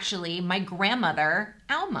is actually my grandmother,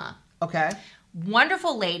 Alma. Okay.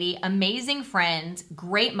 Wonderful lady, amazing friend,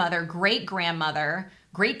 great mother, great grandmother,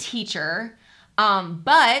 great teacher.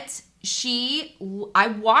 But I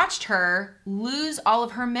watched her lose all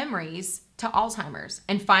of her memories to Alzheimer's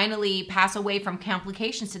and finally pass away from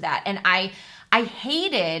complications to that. And I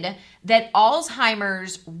hated that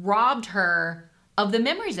Alzheimer's robbed her of the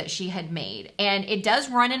memories that she had made. And it does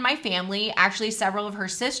run in my family. Actually, several of her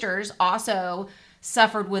sisters also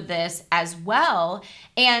suffered with this as well.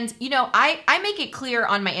 And, I make it clear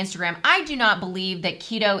on my Instagram, I do not believe that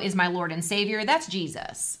keto is my Lord and Savior. That's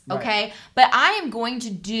Jesus, okay? Right. But I am going to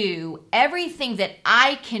do everything that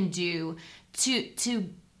I can do to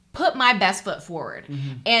put my best foot forward.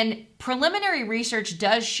 Mm-hmm. And preliminary research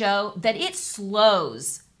does show that it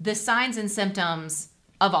slows the signs and symptoms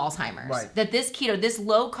of Alzheimer's. Right. That this keto, this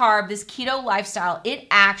low carb, this keto lifestyle, it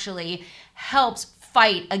actually helps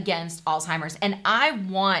fight against Alzheimer's. And I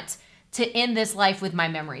want to end this life with my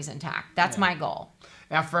memories intact. That's my goal.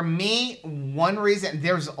 Now, for me, one reason,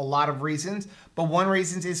 there's a lot of reasons, but one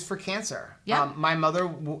reason is for cancer. Yeah. My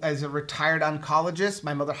mother, as a retired oncologist,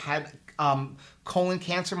 my mother had colon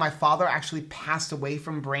cancer. My father actually passed away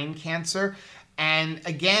from brain cancer. And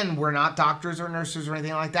again, we're not doctors or nurses or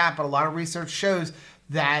anything like that, but a lot of research shows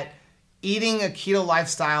that eating a keto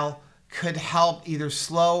lifestyle could help either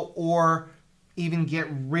slow or even get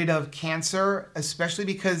rid of cancer, especially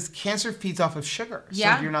because cancer feeds off of sugar.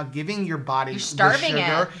 Yeah. So if you're not giving your body You're starving the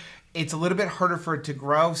sugar, it. it's a little bit harder for it to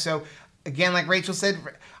grow. So again, like Rachel said,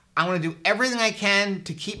 I want to do everything I can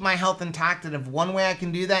to keep my health intact. And if one way I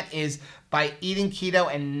can do that is by eating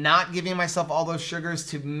keto and not giving myself all those sugars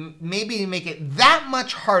to maybe make it that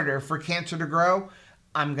much harder for cancer to grow,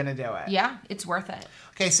 I'm going to do it. Yeah, it's worth it.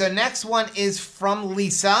 Okay, so next one is from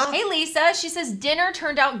Lisa. Hey, Lisa. She says, dinner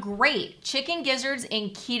turned out great. Chicken gizzards in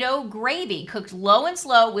keto gravy, cooked low and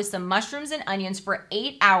slow with some mushrooms and onions for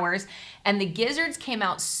 8 hours. And the gizzards came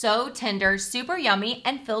out so tender, super yummy,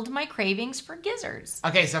 and filled my cravings for gizzards.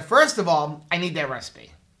 Okay, so first of all, I need that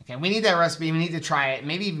recipe. Okay, we need that recipe. We need to try it.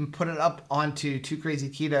 Maybe even put it up onto Two Crazy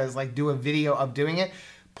Ketos, like do a video of doing it.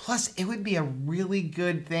 Plus, it would be a really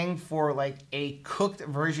good thing for like a cooked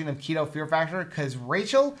version of Keto Fear Factor because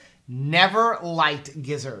Rachel never liked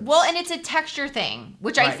gizzards. Well, and it's a texture thing,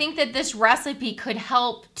 which I think that this recipe could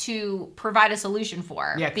help to provide a solution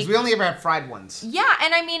for. Yeah, because we only ever had fried ones. Yeah,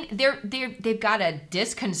 and I mean, they've got a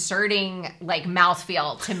disconcerting like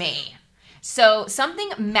mouthfeel to me. So something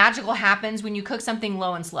magical happens when you cook something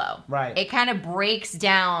low and slow. Right. It kind of breaks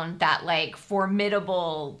down that like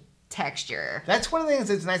formidable texture. That's one of the things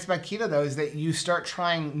that's nice about keto, though, is that you start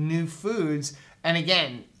trying new foods. And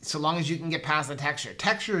again, so long as you can get past the texture.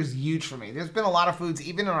 Texture is huge for me. There's been a lot of foods,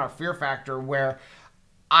 even in our Fear Factor, where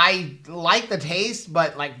I like the taste,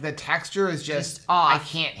 but like the texture is just off. I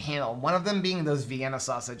can't handle. One of them being those Vienna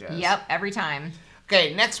sausages. Yep, every time.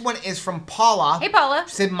 Okay, next one is from Paula. Hey, Paula.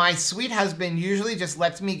 She said, my sweet husband usually just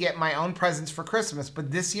lets me get my own presents for Christmas, but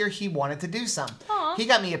this year he wanted to do some. Aw. He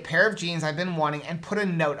got me a pair of jeans I've been wanting and put a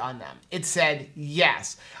note on them. It said,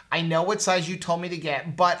 yes, I know what size you told me to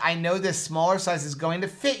get, but I know this smaller size is going to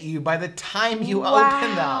fit you by the time you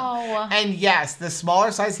open them. And yes, the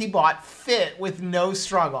smaller size he bought fit with no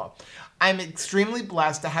struggle. I'm extremely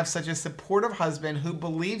blessed to have such a supportive husband who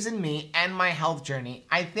believes in me and my health journey.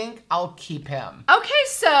 I think I'll keep him. Okay,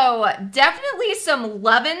 so definitely some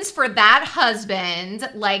lovin's for that husband.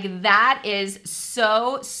 Like, that is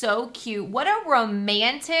so, so cute. What a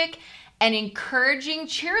romantic and encouraging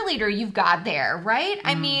cheerleader you've got there, right?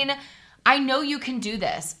 I mean, I know you can do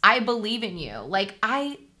this. I believe in you. Like,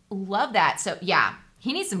 I love that. So, yeah,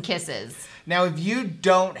 he needs some kisses. Now, if you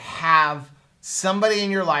don't have somebody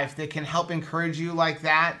in your life that can help encourage you like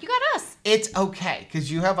that, You got us. it's okay,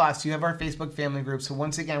 because you have us, you have our Facebook family group. So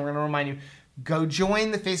once again, we're going to remind you, go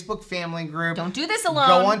join the Facebook family group. Don't do this alone.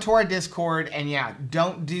 Go onto our Discord, and yeah,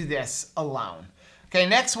 don't do this alone. Okay,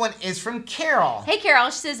 next one is from Carol. Hey,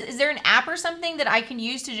 Carol. She says, is there an app or something that I can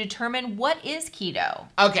use to determine what is keto?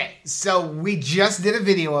 Okay, so we just did a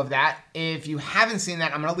video of that. If you haven't seen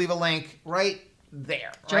that, I'm going to leave a link right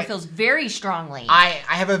there. Joe right? feels very strongly. I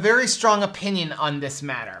have a very strong opinion on this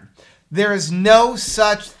matter. There is no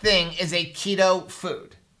such thing as a keto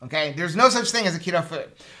food, okay? There's no such thing as a keto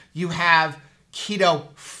food. You have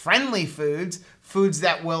keto-friendly foods, foods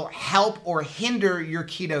that will help or hinder your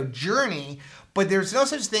keto journey, but there's no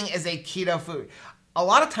such thing as a keto food. A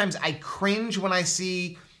lot of times I cringe when I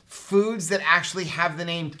see foods that actually have the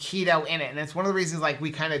name keto in it, and it's one of the reasons like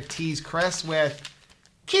we kind of tease Chris with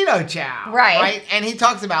Keto Chow, right? And he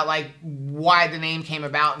talks about like why the name came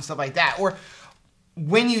about and stuff like that. Or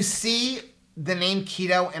when you see the name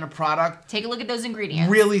keto in a product, take a look at those ingredients.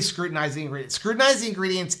 Really scrutinize the ingredients. Scrutinize the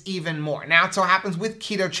ingredients even more. Now, it so happens with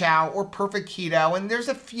Keto Chow or Perfect Keto, and there's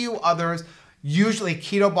a few others, usually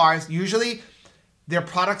keto bars, usually they're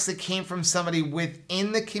products that came from somebody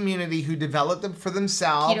within the community who developed them for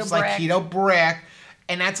themselves, like Keto Brick.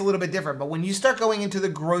 And that's a little bit different. But when you start going into the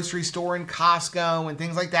grocery store and Costco and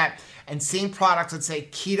things like that and seeing products that say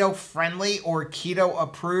keto friendly or keto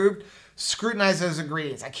approved, scrutinize those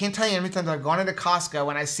ingredients. I can't tell you how many times I've gone into Costco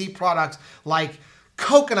and I see products like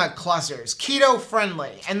coconut clusters, keto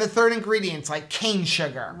friendly, and the third ingredient's like cane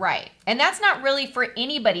sugar. Right. And that's not really for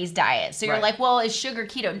anybody's diet. So you're like, well, is sugar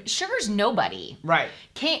keto? Sugar's nobody. Right.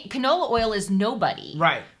 Canola oil is nobody.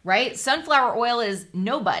 Right. Right? Sunflower oil is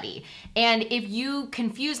nobody. And if you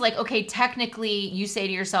confuse like, okay, technically you say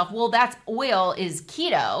to yourself, well, that's oil is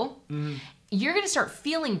keto. You're going to start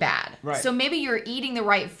feeling bad. Right. So maybe you're eating the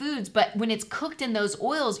right foods, but when it's cooked in those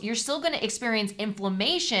oils, you're still going to experience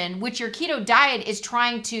inflammation, which your keto diet is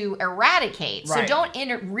trying to eradicate. Right. So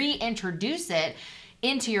don't reintroduce it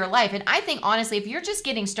into your life. And I think, honestly, if you're just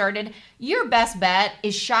getting started, your best bet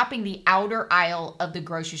is shopping the outer aisle of the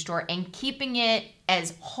grocery store and keeping it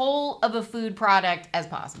as whole of a food product as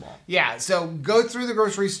possible. Yeah, so go through the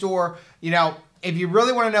grocery store, you know, if you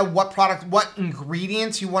really want to know what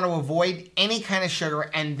ingredients you want to avoid, any kind of sugar,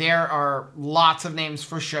 and there are lots of names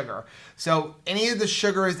for sugar. So any of the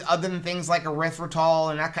sugars other than things like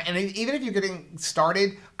erythritol and that kind, and even if you're getting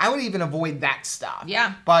started, I would even avoid that stuff.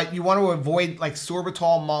 Yeah. But you want to avoid like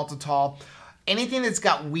sorbitol, maltitol, anything that's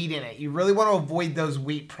got wheat in it. You really want to avoid those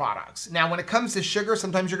wheat products. Now, when it comes to sugar,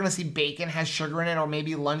 sometimes you're going to see bacon has sugar in it, or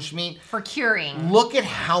maybe lunch meat. For curing. Look at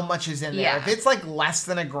how much is in there. Yeah. If it's like less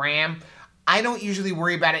than a gram, I don't usually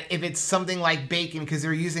worry about it if it's something like bacon because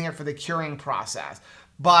they're using it for the curing process.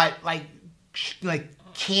 But like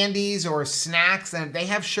candies or snacks, and if they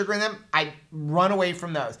have sugar in them, I run away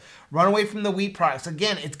from those. Run away from the wheat products.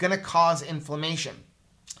 Again, it's going to cause inflammation.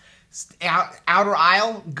 Outer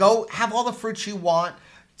aisle, go have all the fruits you want.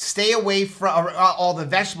 Stay away from all the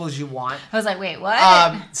vegetables you want. I was like, wait,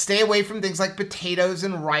 what? Stay away from things like potatoes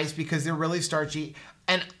and rice because they're really starchy.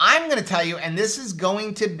 And I'm going to tell you, and this is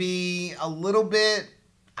going to be a little bit,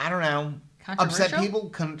 I don't know, upset people,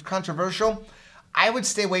 controversial. I would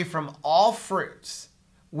stay away from all fruits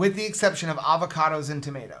with the exception of avocados and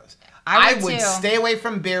tomatoes. I would stay away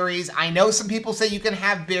from berries. I know some people say you can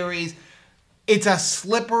have berries. It's a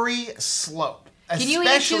slippery slope,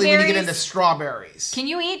 especially when you get into strawberries. Can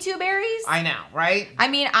you eat 2 berries? I know, right? I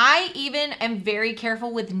mean, I even am very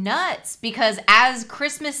careful with nuts because as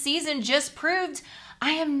Christmas season just proved,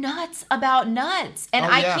 I am nuts about nuts. And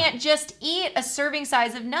I can't just eat a serving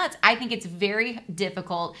size of nuts. I think it's very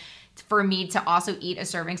difficult for me to also eat a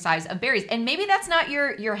serving size of berries. And maybe that's not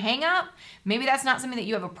your hang up. Maybe that's not something that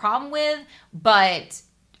you have a problem with, but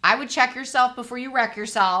I would check yourself before you wreck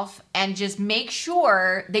yourself and just make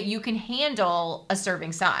sure that you can handle a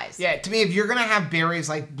serving size. Yeah, to me, if you're going to have berries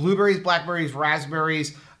like blueberries, blackberries,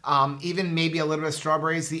 raspberries, even maybe a little bit of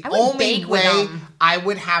strawberries, the only way I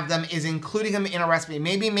would have them is including them in a recipe.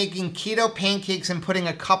 Maybe making keto pancakes and putting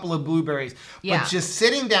a couple of blueberries. Yeah. But just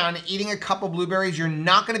sitting down and eating a couple of blueberries, you're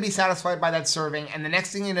not going to be satisfied by that serving. And the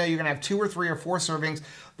next thing you know, you're going to have 2 or 3 or 4 servings.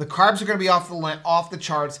 The carbs are going to be off the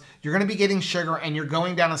charts. You're going to be getting sugar, and you're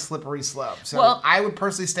going down a slippery slope. So I would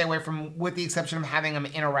personally stay away from, with the exception of having them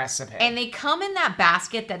in a recipe. And they come in that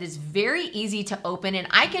basket that is very easy to open, and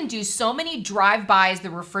I can do so many drive-bys the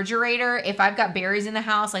refrigerator if I've got berries in the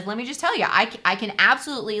house. Like, let me just tell you, I can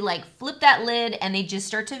absolutely like flip that lid, and they just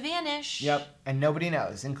start to vanish. Yep, and nobody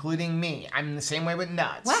knows, including me. I'm the same way with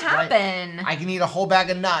nuts. What happened? Right? I can eat a whole bag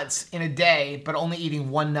of nuts in a day, but only eating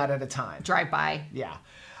 1 nut at a time. Drive-by. Yeah.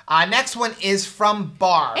 Next one is from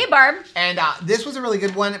Barb. Hey, Barb. And this was a really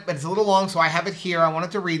good one, but it's a little long, so I have it here. I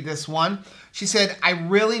wanted to read this one. She said, I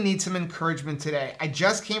really need some encouragement today. I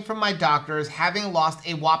just came from my doctor's, having lost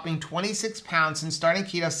a whopping 26 pounds since starting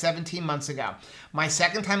keto 17 months ago. My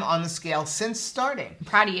second time on the scale since starting. I'm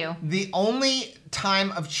proud of you. The only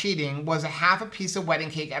time of cheating was half a piece of wedding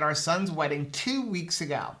cake at our son's wedding 2 weeks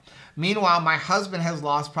ago. Meanwhile, my husband has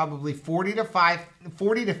lost probably 40 to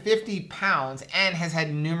 50 pounds and has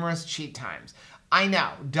had numerous cheat times. I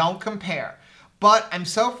know, don't compare. But I'm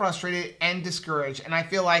so frustrated and discouraged, and I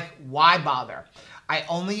feel like, why bother? I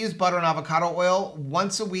only use butter and avocado oil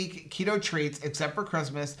once a week, keto treats, except for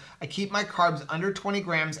Christmas. I keep my carbs under 20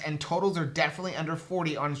 grams, and totals are definitely under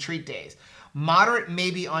 40 on treat days. Moderate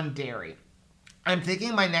maybe on dairy. I'm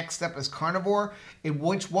thinking my next step is carnivore,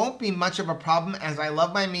 which won't be much of a problem as I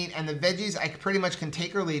love my meat, and the veggies I pretty much can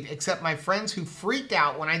take or leave, except my friends who freaked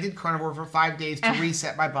out when I did carnivore for 5 days to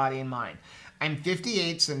reset my body and mind. I'm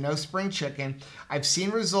 58, so no spring chicken. I've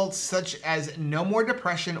seen results such as no more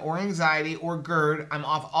depression or anxiety or GERD. I'm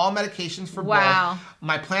off all medications for both.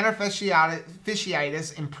 My plantar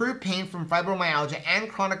fasciitis, improved pain from fibromyalgia and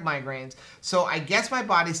chronic migraines. So I guess my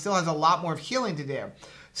body still has a lot more of healing to do.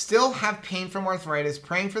 Still have pain from arthritis,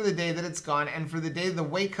 praying for the day that it's gone and for the day the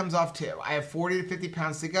weight comes off too. I have 40 to 50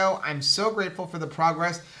 pounds to go. I'm so grateful for the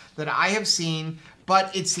progress that I have seen,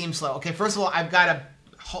 but it seems slow. Okay, first of all, I've got to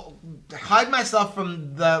hide myself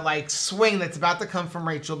from the swing that's about to come from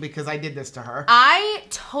Rachel because I did this to her. I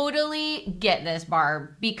totally get this,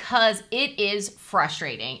 Barb, because it is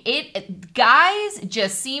frustrating. Guys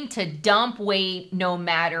just seem to dump weight no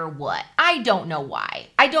matter what. I don't know why.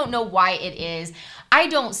 I don't know why it is. I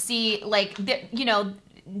don't see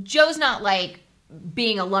Joe's not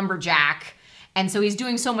being a lumberjack. And so he's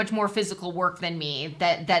doing so much more physical work than me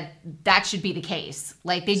that should be the case.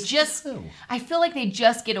 I feel like they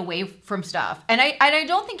just get away from stuff. And I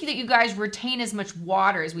don't think that you guys retain as much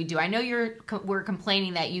water as we do. I know we're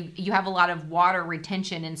complaining that you have a lot of water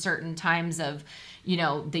retention in certain times of,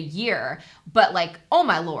 the year. But oh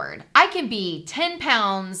my Lord, I can be 10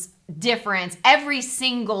 pounds difference every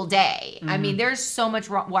single day. I mean, there's so much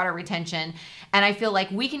water retention, and I feel like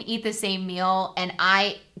we can eat the same meal and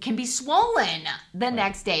I can be swollen the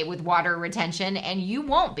next day with water retention, and you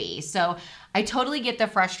won't be. So I totally get the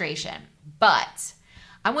frustration, but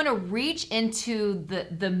I want to reach into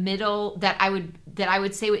the middle that I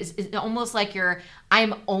would say is almost like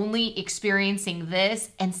I'm only experiencing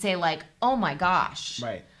this, and say like, oh my gosh.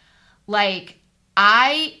 Right. Like,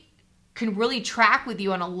 I can really track with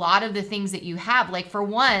you on a lot of the things that you have. Like, for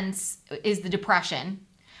once is the depression.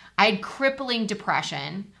 I had crippling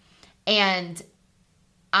depression, and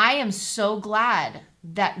I am so glad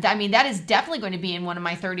that is definitely going to be in one of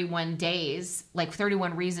my 31 days, like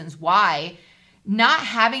 31 reasons why. Not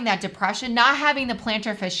having that depression, not having the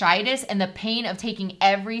plantar fasciitis and the pain of taking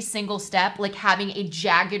every single step, like having a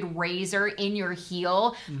jagged razor in your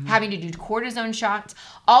heel, having to do cortisone shots,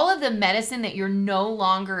 all of the medicine that you're no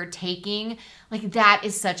longer taking, like that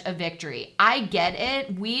is such a victory. I get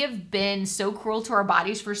it. We have been so cruel to our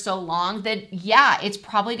bodies for so long that, yeah, it's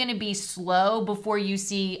probably going to be slow before you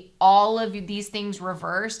see all of these things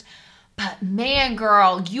reversed. But man,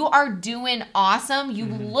 girl, you are doing awesome. You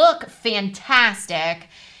look fantastic.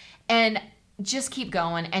 And just keep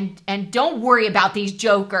going. And don't worry about these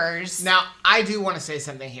jokers. Now, I do want to say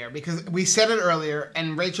something here, because we said it earlier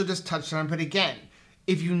and Rachel just touched on it. But again,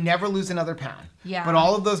 if you never lose another pound, but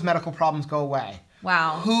all of those medical problems go away.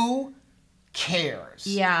 Wow. Who cares?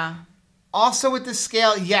 Yeah. Also with the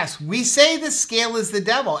scale, yes, we say the scale is the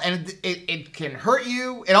devil, and it can hurt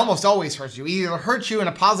you. It almost always hurts you. It either hurts you in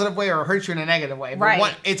a positive way or it hurts you in a negative way. But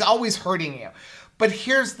right. It's always hurting you. But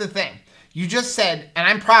here's the thing. You just said, and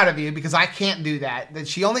I'm proud of you because I can't do that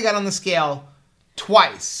she only got on the scale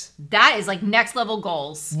twice. That is like next level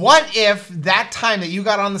goals. What if that time that you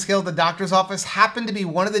got on the scale at the doctor's office happened to be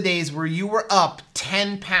one of the days where you were up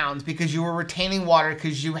 10 pounds because you were retaining water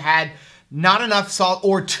because you had not enough salt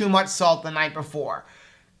or too much salt the night before?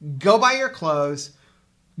 Go by your clothes,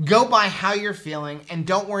 go by how you're feeling, and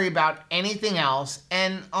don't worry about anything else.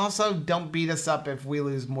 And also, don't beat us up if we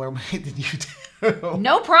lose more weight than you do.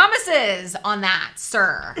 No promises on that,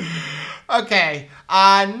 sir. Okay,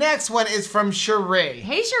 next one is from Cherie.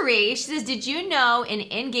 Hey, Cherie. She says, did you know in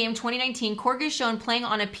in-game 2019, Korg is shown playing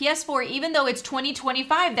on a PS4 even though it's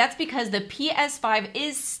 2025? That's because the PS5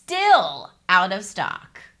 is still out of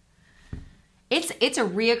stock. It's a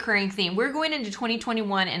reoccurring theme. We're going into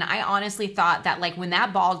 2021, and I honestly thought that like when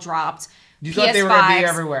that ball dropped, you thought they were going to be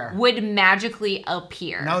everywhere. Would magically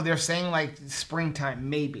appear. No, they're saying like springtime,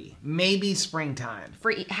 maybe springtime.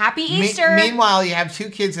 For Happy Easter. Meanwhile, you have 2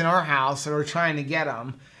 kids in our house that are trying to get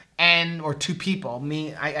them, or 2 people.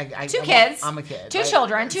 Two kids. I'm a kid. 2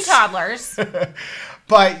 children, 2 toddlers.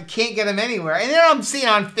 But can't get them anywhere. And then I'm seeing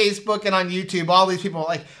on Facebook and on YouTube all these people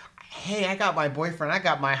like, hey, I got my boyfriend, I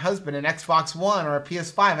got my husband an Xbox One or a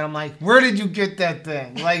PS5. And I'm like, where did you get that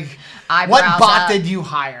thing? Like, what bot did you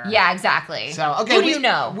hire? Yeah, exactly. So, okay. Who do you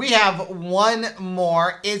know? We have one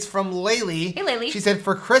more. It's from Laylee. Hey, Laylee. She said,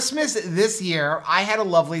 for Christmas this year, I had a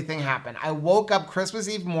lovely thing happen. I woke up Christmas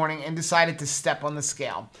Eve morning and decided to step on the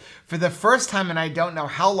scale. For the first time, and I don't know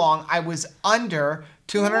how long, I was under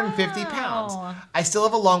 250 pounds. I still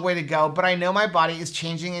have a long way to go, but I know my body is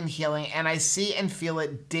changing and healing, and I see and feel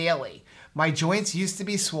it daily. My joints used to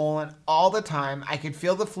be swollen all the time. I could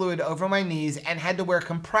feel the fluid over my knees and had to wear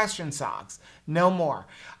compression socks. No more.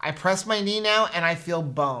 I press my knee now and I feel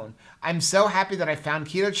bone. I'm so happy that I found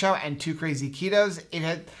Keto Chow and 2 Crazy Ketos.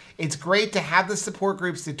 It's great to have the support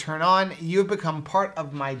groups to turn on. You have become part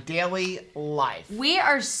of my daily life. We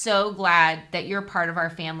are so glad that you're part of our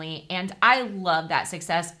family, and I love that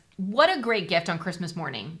success. What a great gift on Christmas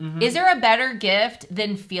morning. Mm-hmm. Is there a better gift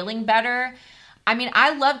than feeling better? I mean,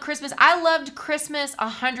 I love Christmas. I loved Christmas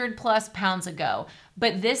 100+ pounds ago.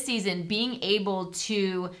 But this season, being able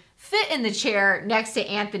to fit in the chair next to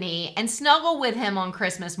Anthony and snuggle with him on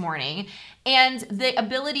Christmas morning, and the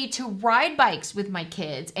ability to ride bikes with my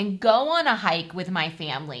kids and go on a hike with my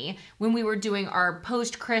family when we were doing our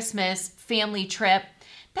post-Christmas family trip,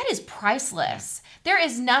 that is priceless. There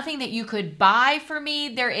is nothing that you could buy for me.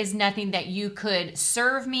 There is nothing that you could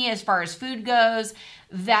serve me as far as food goes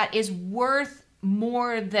that is worth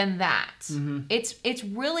more than that. Mm-hmm. It's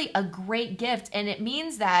really a great gift, and it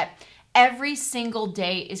means that every single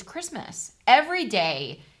day is Christmas. Every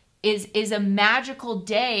day is a magical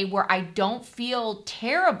day where I don't feel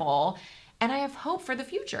terrible, and I have hope for the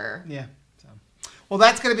future. Yeah. Well,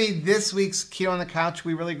 that's going to be this week's Keto on the Couch.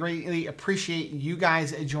 We really greatly appreciate you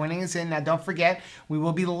guys joining us in. Now, don't forget, we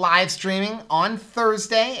will be live streaming on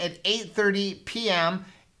Thursday at 8:30 p.m.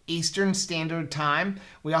 Eastern Standard Time.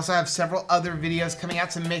 We also have several other videos coming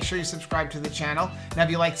out, so make sure you subscribe to the channel. Now,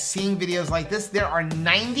 if you like seeing videos like this, there are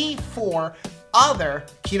 94 other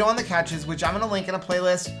Keto on the Couches, which I'm going to link in a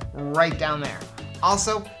playlist right down there.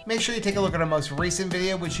 Also, make sure you take a look at our most recent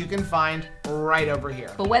video, which you can find right over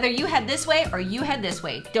here. But whether you head this way or you head this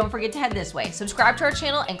way, don't forget to head this way. Subscribe to our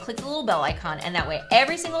channel and click the little bell icon, and that way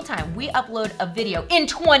every single time we upload a video in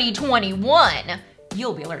 2021,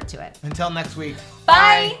 you'll be alerted to it. Until next week.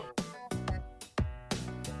 Bye.